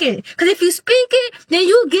speaking, because if you speak it, then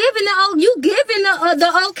you giving the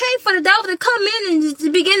okay for the devil to come in and to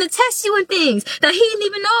begin to test you and things that he didn't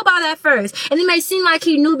even know about at first. And it may seem like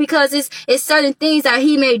he knew because it's certain things that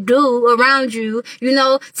he may do around you,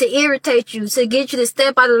 to irritate you, to get you to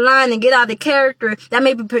step out of line and get out of character, that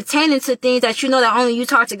may be pertaining to things that that only you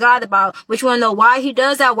talk to God about. But you want to know why he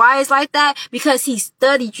does that? Why it's like that? Because he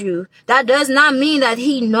studied you. That does not mean that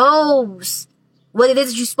he knows what it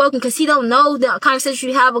is that you've spoken, because he don't know the conversation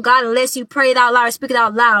you have with God unless you pray it out loud or speak it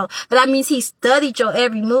out loud. But that means he studied your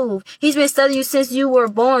every move. He's been studying you since you were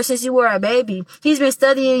born, since you were a baby. He's been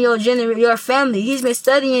studying your family. He's been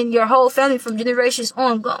studying your whole family from generations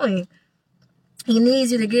ongoing. He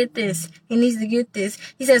needs you to get this. He needs to get this.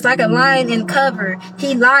 He says, like a lion in cover,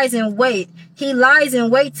 he lies in wait. He lies in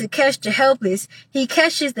wait to catch the helpless. He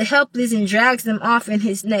catches the helpless and drags them off in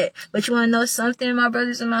his net. But you want to know something, my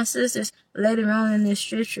brothers and my sisters? Later on in this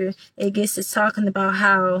scripture, it gets to talking about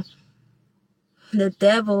how the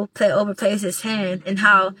devil overplays his hand and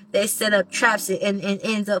how they set up traps and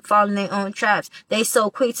ends up falling their own traps. They so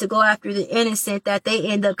quick to go after the innocent that they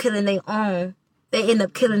end up killing their own.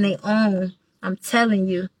 I'm telling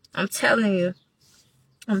you. It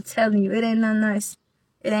ain't nothing nice.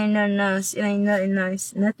 It ain't nothing nice. It ain't nothing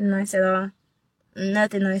nice. Nothing nice at all.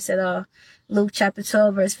 Nothing nice at all. Luke chapter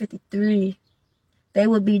 12, verse 53. They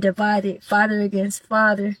will be divided, father against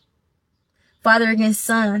father, father against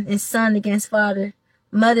son, and son against father,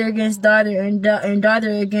 mother against daughter, and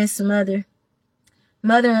daughter against mother,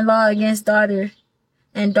 mother-in-law against daughter,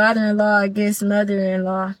 and daughter-in-law against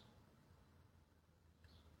mother-in-law.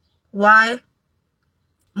 Why?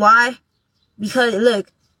 Because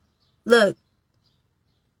look,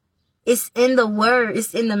 It's in the word.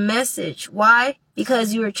 It's in the message. Why?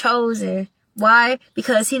 Because you were chosen. Why?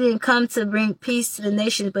 Because he didn't come to bring peace to the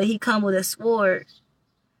nations, but he come with a sword.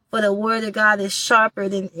 For the word of God is sharper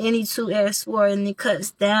than any two-edged sword, and it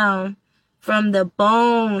cuts down from the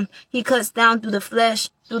bone. He cuts down through the flesh,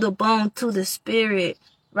 through the bone, to the spirit,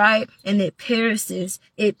 right? And it pierces.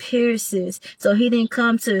 It pierces. So he didn't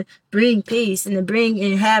come to bring peace and to bring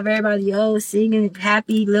and have everybody singing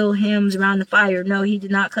happy little hymns around the fire. No, he did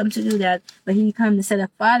not come to do that. But he came to set a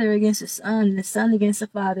father against a son, and a son against a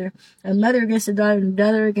father, a mother against a daughter, and a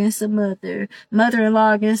daughter against a mother,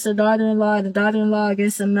 mother-in-law against a daughter-in-law, and a daughter-in-law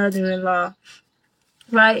against a mother-in-law.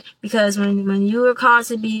 Right? Because when you are called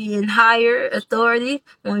to be in higher authority,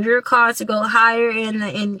 when you're called to go higher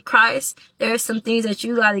in Christ, there are some things that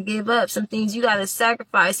you got to give up, some things you got to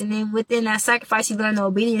sacrifice. And then within that sacrifice, you learn the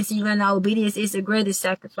obedience. And you learn that obedience is the greatest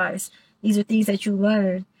sacrifice. These are things that you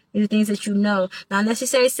learn. These are things that you know. Not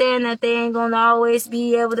necessarily saying that they ain't going to always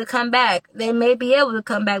be able to come back. They may be able to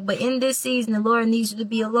come back, but in this season, the Lord needs you to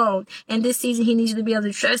be alone. In this season, he needs you to be able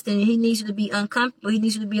to trust him. He needs you to be uncomfortable. He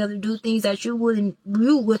needs you to be able to do things that you would.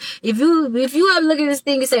 If you ever look at this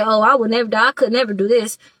thing and say, oh, I would never do, I could never do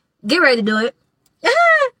this, get ready to do it.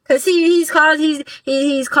 Cause he's calling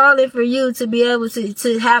for you to be able to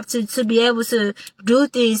be able to do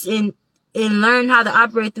things and learn how to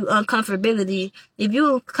operate through uncomfortability. If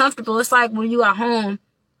you're comfortable, it's like when you at home,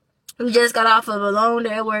 you just got off of a long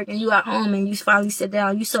day at work and you at home and you finally sit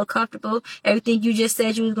down. You so comfortable. Everything you just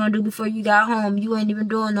said you was going to do before you got home, you ain't even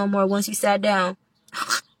doing no more once you sat down.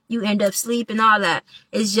 You end up sleeping, all that.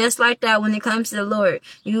 It's just like that when it comes to the Lord.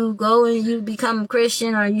 You go and you become a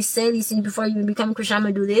Christian, or you say these things before you even become a Christian. I'm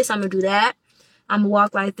going to do this. I'm going to do that. I'm going to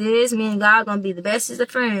walk like this. Me and God going to be the bestest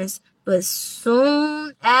of friends. But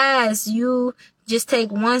soon as you just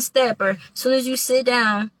take one step, or soon as you sit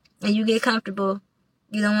down and you get comfortable,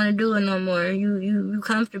 you don't want to do it no more. You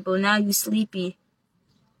comfortable. Now you sleepy.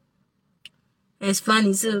 And it's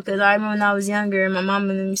funny too, because I remember when I was younger, my mom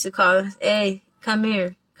and them used to call us, hey, come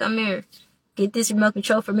here. Get this remote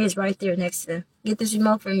control for me. It's right there next to them. Get this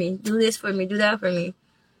remote for me. Do this for me. Do that for me.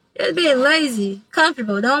 Just being lazy,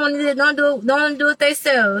 comfortable. Don't want to do it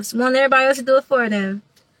themselves. Want everybody else to do it for them.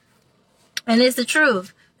 And it's the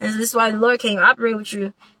truth. And this is why the Lord can't operate with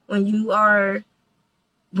you when you are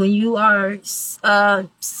stuck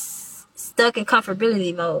in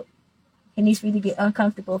comfortability mode. He needs for you to get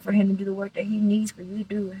uncomfortable for him to do the work that he needs for you to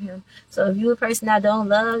do with him. So if you're a person that don't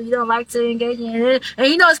love, you don't like to engage in it, and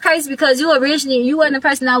you know it's crazy because you wasn't a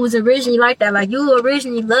person that was originally like that. Like you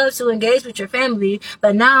originally loved to engage with your family,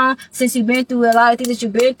 but now since you've been through a lot of things that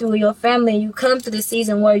you've been through with your family, and you come to the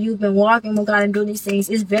season where you've been walking with God and doing these things,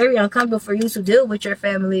 it's very uncomfortable for you to deal with your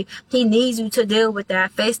family. He needs you to deal with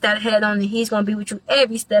that. Face that head on, and he's going to be with you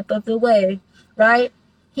every step of the way, right?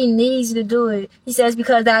 He needs you to do it. He says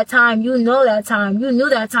because that time, you knew that time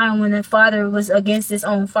when the father was against his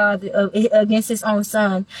own father, against his own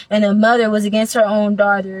son, and the mother was against her own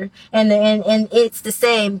daughter, and it's the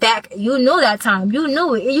same back. You knew that time. You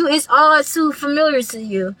knew it. It's all too familiar to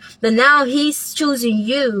you. But now he's choosing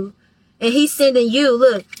you, and he's sending you.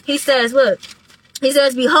 Look, he says,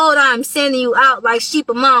 behold, I am sending you out like sheep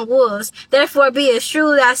among wolves. Therefore be as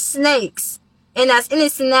shrewd as snakes, and as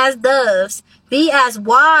innocent as doves. Be as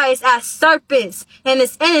wise as serpents and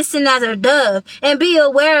as innocent as a dove. And be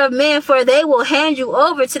aware of men, for they will hand you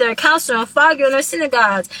over to their council and flog you in their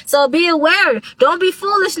synagogues. So be aware. Don't be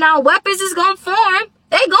foolish now. Weapons is going to form.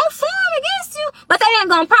 They going to form against you, but they ain't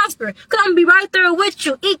going to prosper. Because I'm going to be right there with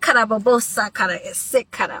you.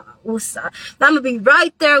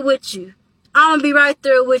 I'm going to be right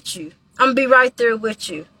there with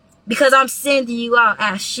you. Because I'm sending you out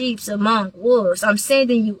as sheep among wolves. I'm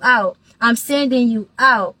sending you out.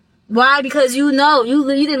 Why? Because you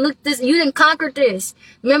didn't conquer this.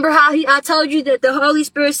 Remember how I told you that the Holy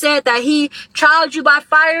Spirit said that he tried you by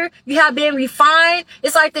fire? You have been refined.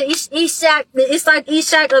 It's like Ishak, Meshach,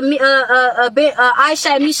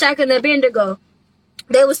 and Abednego.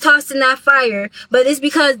 They was tossed in that fire, but it's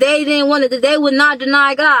because they would not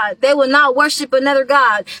deny God. They would not worship another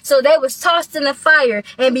God. So they was tossed in the fire.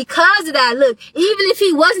 And because of that, look, even if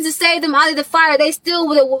he wasn't to save them out of the fire, they still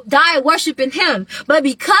would have died worshiping him. But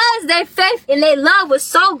because their faith and their love was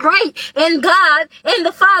so great in God, in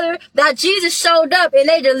the Father, that Jesus showed up and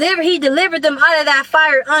he delivered them out of that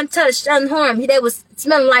fire untouched, unharmed. They was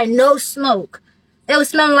smelling like no smoke.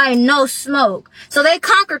 So they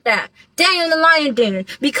conquered that. Daniel in the lion den.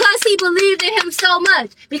 Because he believed in him so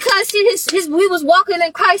much. Because he was walking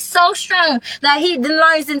in Christ so strong that the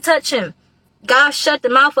lions didn't touch him. God shut the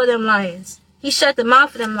mouth of them lions. He shut the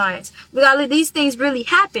mouth of them lions. We gotta let these things really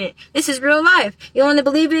happen. This is real life. You want to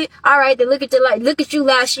believe it? All right, then look at your life. Look at you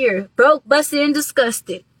last year, broke, busted, and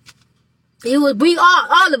disgusted. We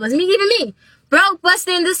all of us, even me, broke,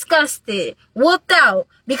 busted, and disgusted, whooped out,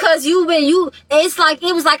 because it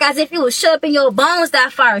was like as if it was shut up in your bones,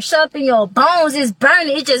 that fire, shut up in your bones, it's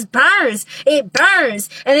burning, it just burns, it burns,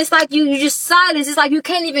 and it's like you just silence, it's like you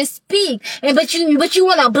can't even speak, but you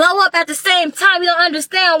want to blow up at the same time. You don't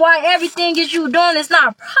understand why everything that you're doing is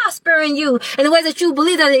not prospering you in the way that you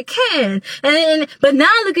believe that it can, but now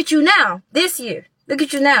look at you now, this year, look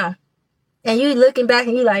at you now. And you looking back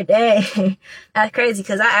and you like, dang, that's crazy,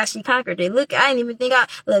 because I actually conquered it. Look, I didn't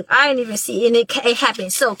even see, and it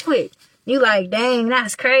happened so quick. You like, dang,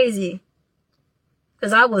 that's crazy.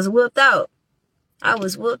 Because I was whooped out. I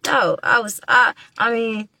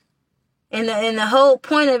mean, and the whole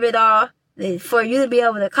point of it all, for you to be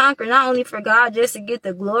able to conquer, not only for God just to get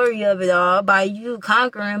the glory of it all by you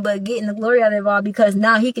conquering, but getting the glory out of it all, because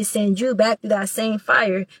now he can send you back through that same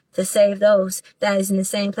fire to save those that is in the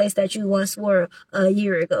same place that you once were a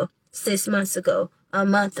year ago, 6 months ago, a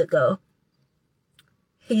month ago.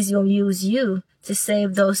 He's going to use you to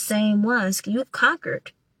save those same ones. You've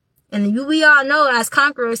conquered. And we all know, as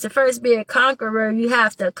conquerors, to first be a conqueror, you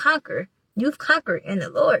have to conquer. You've conquered in the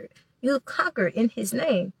Lord. You've conquered in his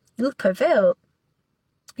name. You've prevailed.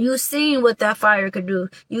 You've seen what that fire could do.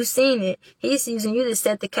 You've seen it. He's using you to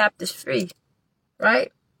set the captives free.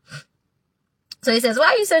 Right? So he says,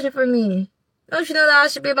 why are you searching for me? Don't you know that I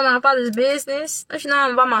should be about my Father's business? Don't you know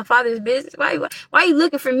I'm about my Father's business? Why are you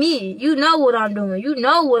looking for me? You know what I'm doing. You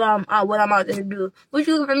know what I'm out there to do. What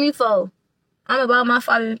you looking for me for? I'm about my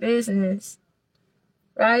Father's business.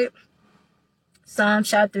 Right? Psalm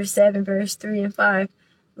chapter 7, verse 3 and 5.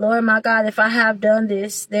 Lord my God, if I have done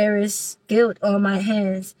this, there is guilt on my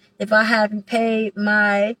hands. If I have repaid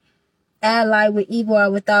my ally with evil or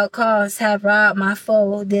without cause, have robbed my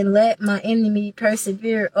foe, then let my enemy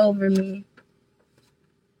persevere over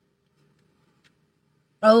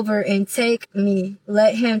and take me.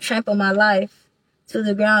 Let him trample my life to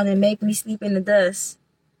the ground and make me sleep in the dust.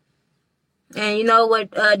 And you know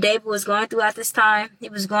what David was going through at this time? He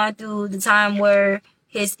was going through the time where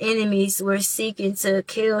his enemies were seeking to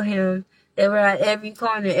kill him. They were at every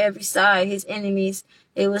corner, every side. His enemies.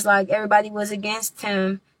 It was like everybody was against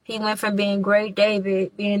him. He went from being great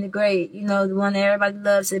David, being the great, the one that everybody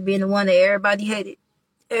loves, to being the one that everybody hated.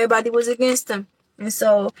 Everybody was against him.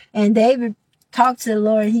 And David talked to the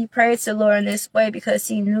Lord, and he prayed to the Lord in this way, because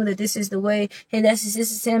he knew that this is the way, and this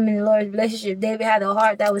is him and the Lord's relationship. David had a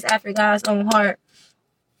heart that was after God's own heart.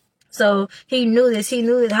 So he knew this. He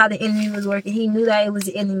knew how the enemy was working. He knew that it was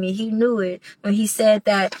the enemy. He knew it when he said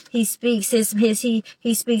that he speaks. He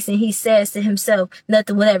speaks and he says to himself,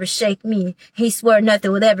 nothing will ever shake me. He swore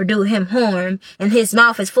nothing will ever do him harm. And his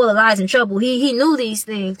mouth is full of lies and trouble. He knew these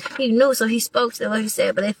things. He knew. So he spoke to the Lord. He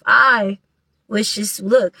said, but if I wish to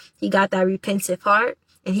look, he got that repentant heart,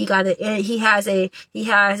 and he has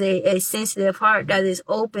a sensitive heart that is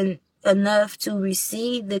open enough to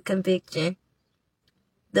receive the conviction,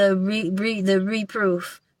 the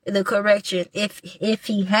reproof, the correction. If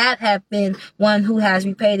he have been one who has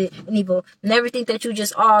repaid it in evil, never think that you're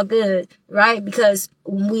just all good, right? Because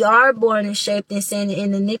we are born and shaped in sin and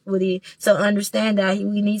in iniquity. So understand that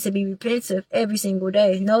we need to be repentant every single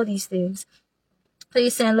day. Know these things. So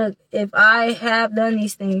he's saying, look, if I have done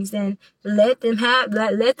these things, then let them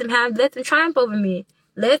triumph over me.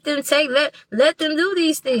 Let them do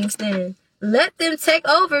these things then. Let them take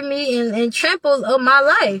over me and trample on my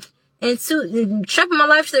life, and trample my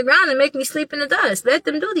life to the ground and make me sleep in the dust. Let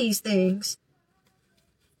them do these things.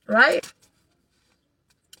 Right?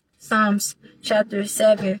 Psalms chapter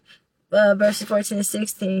 7, verses 14 and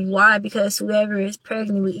 16. Why? Because whoever is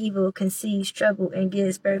pregnant with evil conceives trouble and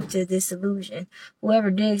gives birth to disillusion. Whoever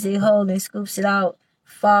digs a hole and scoops it out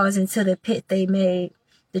falls into the pit they made.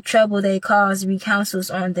 The trouble they cause recoils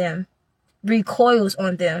on them.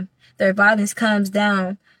 Their violence comes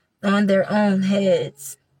down on their own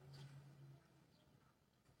heads.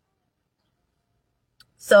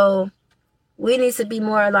 So we need to be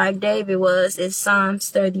more like David was in Psalms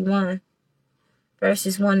 31,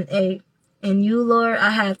 verses 1 and 8. In you, Lord,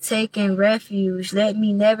 I have taken refuge. Let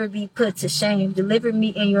me never be put to shame. Deliver me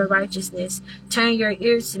in your righteousness. Turn your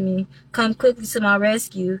ear to me. Come quickly to my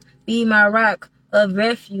rescue. Be my rock of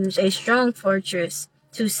refuge, a strong fortress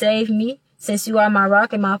to save me. Since you are my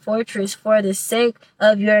rock and my fortress, for the sake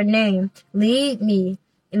of your name, lead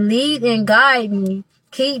and guide me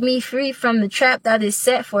Keep me free from the trap that is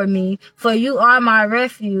set for me, for you are my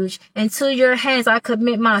refuge. Into your hands I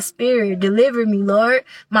commit my spirit. Deliver me, Lord,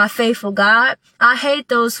 my faithful God. I hate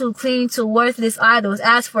those who cling to worthless idols.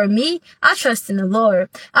 As for me, I trust in the Lord.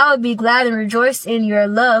 I will be glad and rejoice in your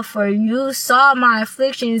love, for you saw my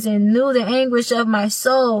afflictions and knew the anguish of my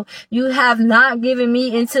soul. You have not given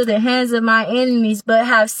me into the hands of my enemies, but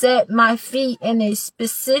have set my feet in a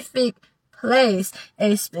specific place.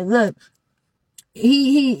 Look.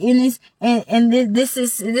 This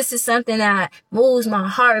is something that moves my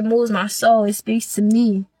heart, moves my soul. It speaks to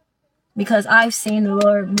me because I've seen the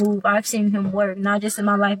Lord move. I've seen him work, not just in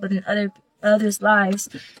my life, but in others' lives.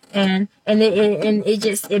 And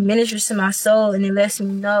it ministers to my soul, and it lets me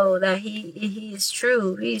know that he is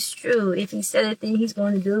true. He's true. If he said a thing, he's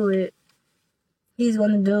going to do it. He's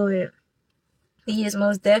going to do it. He is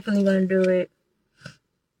most definitely going to do it.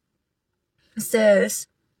 It says,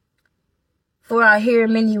 for I hear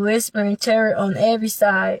many whispering terror on every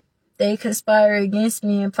side. They conspire against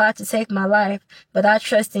me and plot to take my life. But I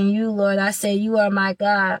trust in you, Lord. I say you are my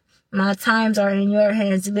God. My times are in your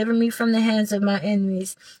hands. Deliver me from the hands of my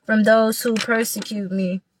enemies, from those who persecute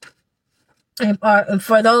me, and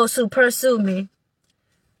for those who pursue me.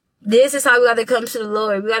 This is how we got to come to the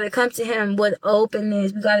Lord. We got to come to him with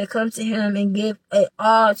openness. We got to come to him and give it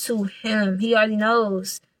all to him. He already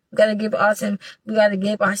knows. We got to give it all to him. We got to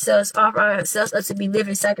give ourselves, offer ourselves up to be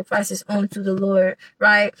living sacrifices unto the Lord,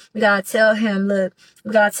 right? We got to tell him, look,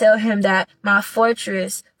 we got to tell him that my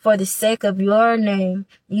fortress, for the sake of your name,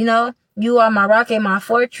 you know, you are my rock and my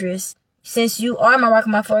fortress. Since you are my rock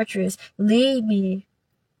and my fortress, lead me,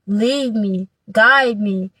 guide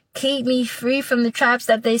me, keep me free from the traps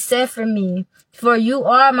that they set for me. For you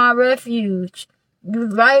are my refuge,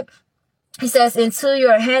 right? He says, into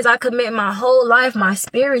your hands I commit my whole life, my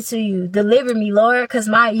spirit to you. Deliver me, Lord, because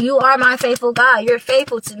you are my faithful God. You're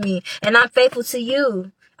faithful to me, and I'm faithful to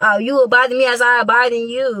you. You abide in me as I abide in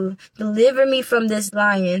you. Deliver me from this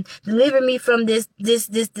lying. Deliver me from this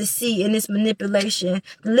deceit and this manipulation.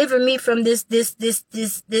 Deliver me from this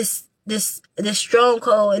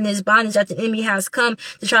stronghold and this bondage that the enemy has come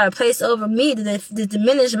to try to place over me, to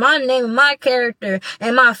diminish my name and my character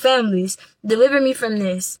and my families. Deliver me from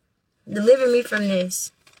this. Deliver me from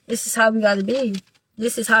this. This is how we gotta be.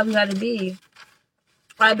 This is how we gotta be.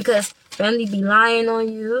 Right? Because family be lying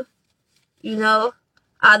on you, you know,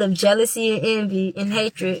 out of jealousy and envy and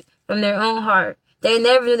hatred from their own heart. They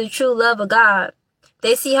never knew the true love of God.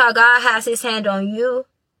 They see how God has his hand on you,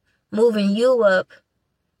 moving you up.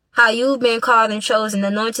 How you've been called and chosen,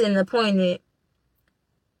 anointed and appointed.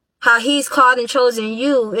 How he's called and chosen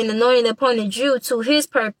you and anointed and appointed you to his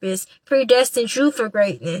purpose, predestined you for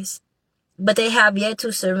greatness. But they have yet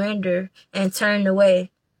to surrender and turn away.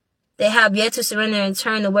 They have yet to surrender and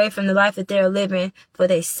turn away from the life that they're living for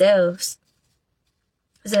themselves.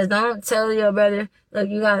 It says, don't tell your brother, look,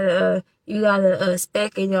 you got a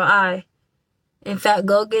speck in your eye. In fact,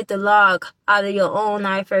 go get the log out of your own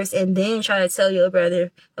eye first and then try to tell your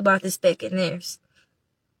brother about the speck in theirs.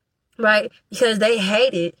 Right? Because they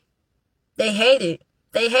hate it. They hate it.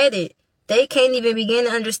 They hate it. They can't even begin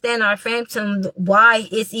to understand our phantom, why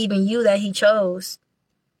it's even you that he chose.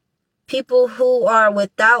 People who are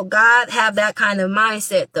without God have that kind of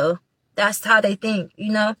mindset, though. That's how they think,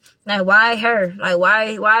 you know? Like, why her? Like,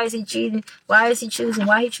 why is he cheating? Why is he choosing?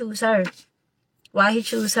 Why he choose her? Why he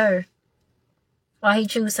choose her? Why he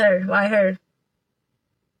choose her? Why her?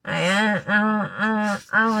 I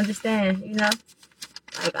don't understand, you know?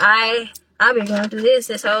 Like, I've been going through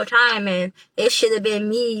this whole time, and it should have been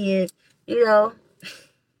me, and, you know,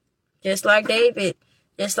 just like David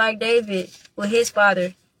with his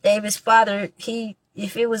father. David's father,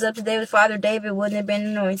 if it was up to David's father, David wouldn't have been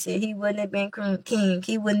anointed. He wouldn't have been king.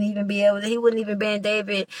 He wouldn't even been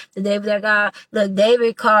David, the David that God, look,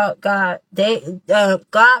 David called God.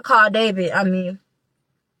 God called David,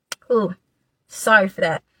 sorry for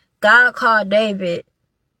that. God called David.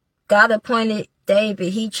 God appointed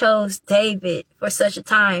David. He chose David for such a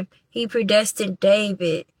time. He predestined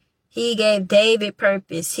David. He gave David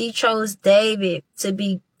purpose. He chose David to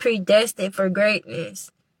be predestined for greatness.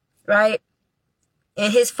 Right?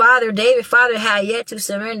 And his father, David's father, had yet to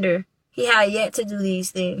surrender. He had yet to do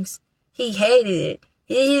these things. He hated it.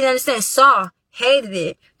 He didn't understand. Saul hated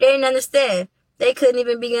it. They didn't understand. They couldn't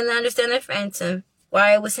even begin to understand the phantom.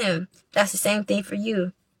 Why it was him. That's the same thing for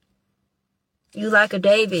you. You like a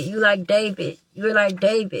David. You like David. You're like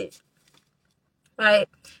David. Right?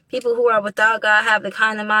 People who are without God have the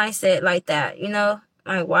kind of mindset like that, you know?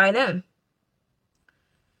 Like, why them?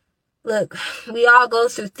 Look, we all go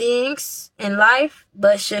through things in life,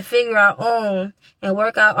 but should figure our own and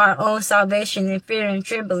work out our own salvation in fear and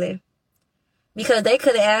trembling. Because they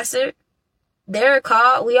could have answered. They're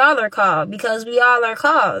called. We all are called. Because we all are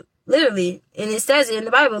called. Literally. And it says it in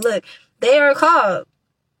the Bible. Look, they are called.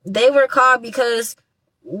 They were called because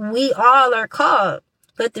we all are called.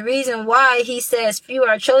 But the reason why he says few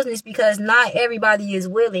are chosen is because not everybody is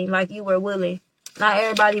willing like you were willing. Not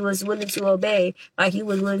everybody was willing to obey like you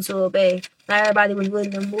was willing to obey. Not everybody was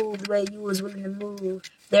willing to move the way you was willing to move.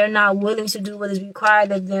 They're not willing to do what is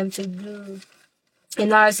required of them to do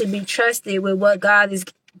in order to be trusted with what God is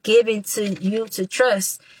giving to you to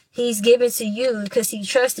trust. He's given to you because he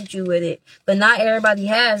trusted you with it. But not everybody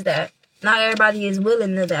has that. Not everybody is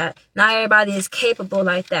willing to that. Not everybody is capable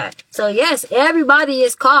like that. So yes, everybody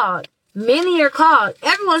is called. Many are called.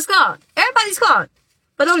 Everyone's called. Everybody's called.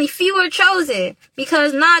 But only few are chosen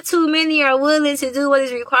because not too many are willing to do what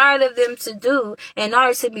is required of them to do in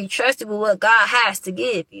order to be trusted with what God has to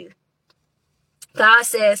give you. God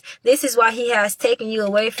says, this is why he has taken you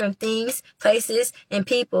away from things, places, and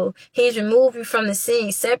people. He's removed you from the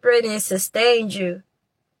scene, separated and sustained you.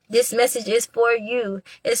 This message is for you,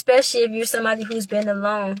 especially if you're somebody who's been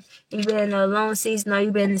alone. You've been in a alone season or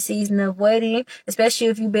you've been in a season of waiting, especially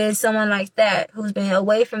if you've been someone like that who's been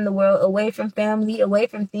away from the world, away from family, away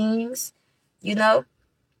from things, you know,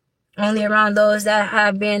 only around those that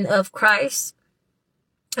have been of Christ.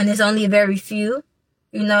 And it's only very few,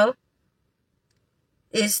 you know.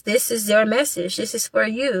 This is your message. This is for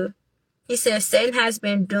you. He says Satan has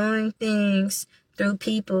been doing things through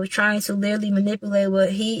people, trying to literally manipulate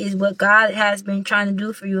what God has been trying to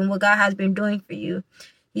do for you and what God has been doing for you.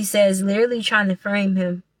 He says literally trying to frame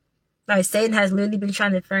him. Like Satan has literally been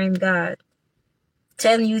trying to frame God.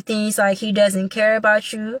 Telling you things like he doesn't care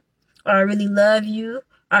about you or really love you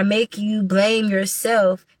or make you blame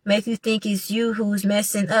yourself, make you think it's you who's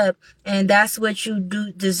messing up and that's what you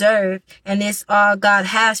do deserve and it's all God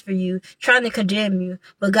has for you, trying to condemn you.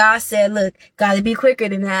 But God said, look, gotta be quicker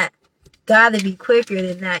than that. Gotta be quicker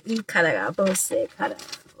than that.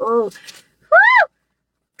 Oh, woo!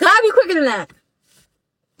 Gotta be quicker than that.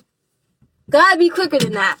 Gotta be quicker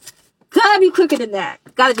than that. Gotta be quicker than that.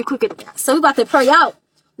 Gotta be quicker than that. So we about to pray out.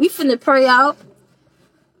 We finna pray out.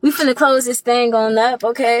 We finna close this thing on up,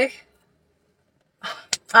 okay?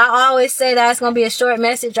 I always say that it's gonna be a short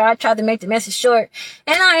message, or I try to make the message short,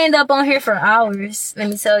 and I end up on here for hours, let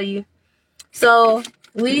me tell you. So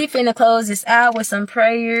we finna close this out with some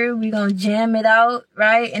prayer. We gonna jam it out,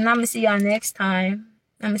 right? And I'm gonna see y'all next time.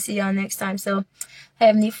 So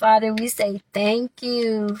Heavenly Father, we say thank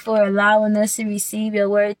you for allowing us to receive your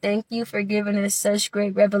word. Thank you for giving us such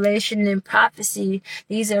great revelation and prophecy.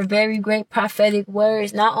 These are very great prophetic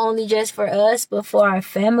words, not only just for us, but for our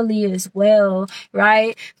family as well,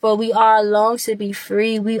 right? For we all long to be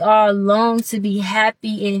free. We all long to be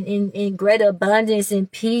happy in great abundance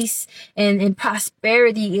and peace and in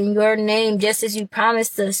prosperity in your name, just as you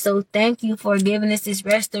promised us. So thank you for giving us this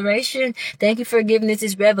restoration. Thank you for giving us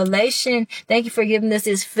this revelation. Thank you for giving us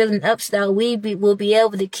this filling up so that we will be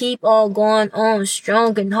able to keep on going on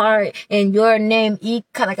strong and hard in your name. In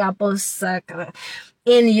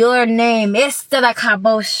your name.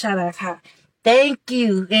 Thank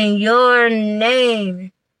you in your name.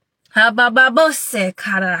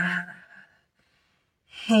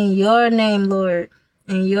 In your name, Lord.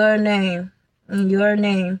 In your name. In your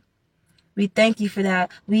name. We thank you for that.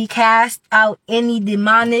 We cast out any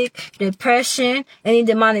demonic depression, any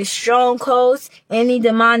demonic strongholds, any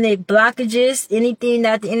demonic blockages, anything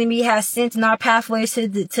that the enemy has sent in our pathways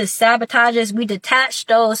to sabotage us. We detach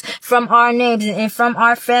those from our names and from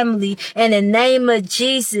our family. In the name of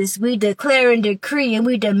Jesus, we declare and decree and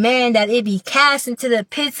we demand that it be cast into the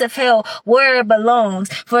pits of hell where it belongs.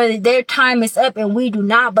 For their time is up and we do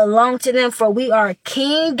not belong to them, for we are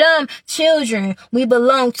kingdom children. We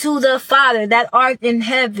belong to the Father that art in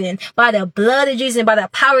heaven. By the blood of Jesus and by the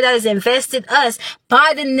power that is invested us,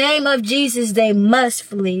 by the name of Jesus, they must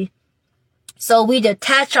flee. So we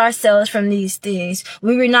detach ourselves from these things.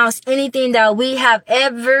 We renounce anything that we have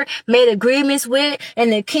ever made agreements with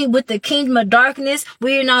with the kingdom of darkness.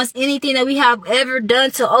 We renounce anything that we have ever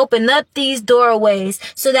done to open up these doorways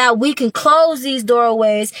so that we can close these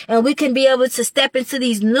doorways and we can be able to step into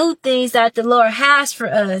these new things that the Lord has for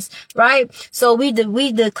us, right? So we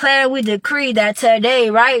declare, we decree that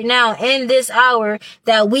today, right now, in this hour,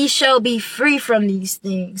 that we shall be free from these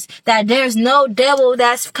things, that there's no devil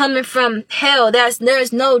that's coming from hell hell.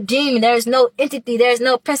 There's no demon. There's no entity. There's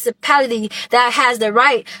no principality that has the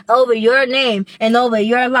right over your name and over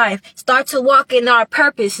your life. Start to walk in our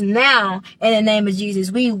purpose now in the name of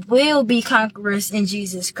Jesus. We will be conquerors in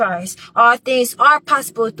Jesus Christ. All things are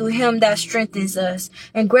possible through him that strengthens us.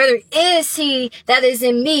 And greater is he that is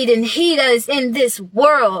in me than he that is in this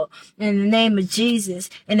world. In the name of Jesus,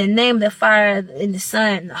 in the name of the Father, and the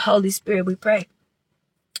Son, and the Holy Spirit, we pray.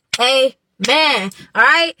 Amen. All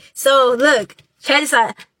right. So look, check this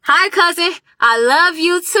out. Hi, cousin. I love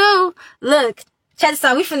you too. Look, check this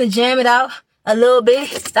out. We finna jam it out a little bit.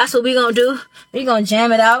 That's what we gonna do. We gonna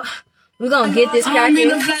jam it out. We gonna get this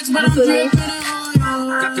cracking.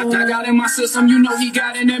 I got in my system, you know he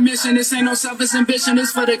got in that mission. This ain't no selfish ambition,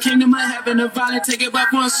 it's for the kingdom of heaven. The violent take it by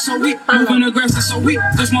force, so we moving aggressive, so we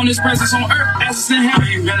just want his presence on earth as it's in heaven.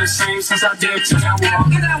 I ain't been the same since I did to that walk.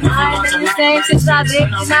 I ain't been the same since I did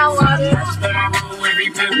to that walk. I spend my role, every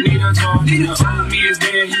pimp need a talk. You told me is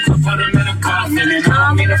dead, you could put him in a coffin. And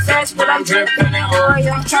I'm in the flesh, but I'm dripping in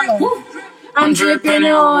oil. I'm dripping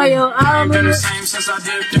in oil. I ain't been the same since I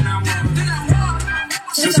dipped in that water.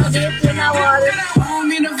 Since I dipped in that water.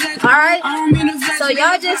 Alright, so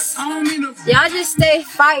y'all just stay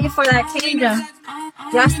fighting for that kingdom.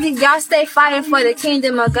 Y'all stay fighting for the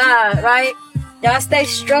kingdom of God, right? Y'all stay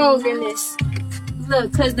strong in this.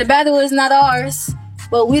 Look, cause the battle is not ours,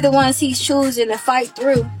 but we the ones he's choosing to fight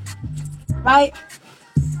through, right?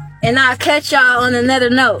 And I'll catch y'all on another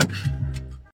note.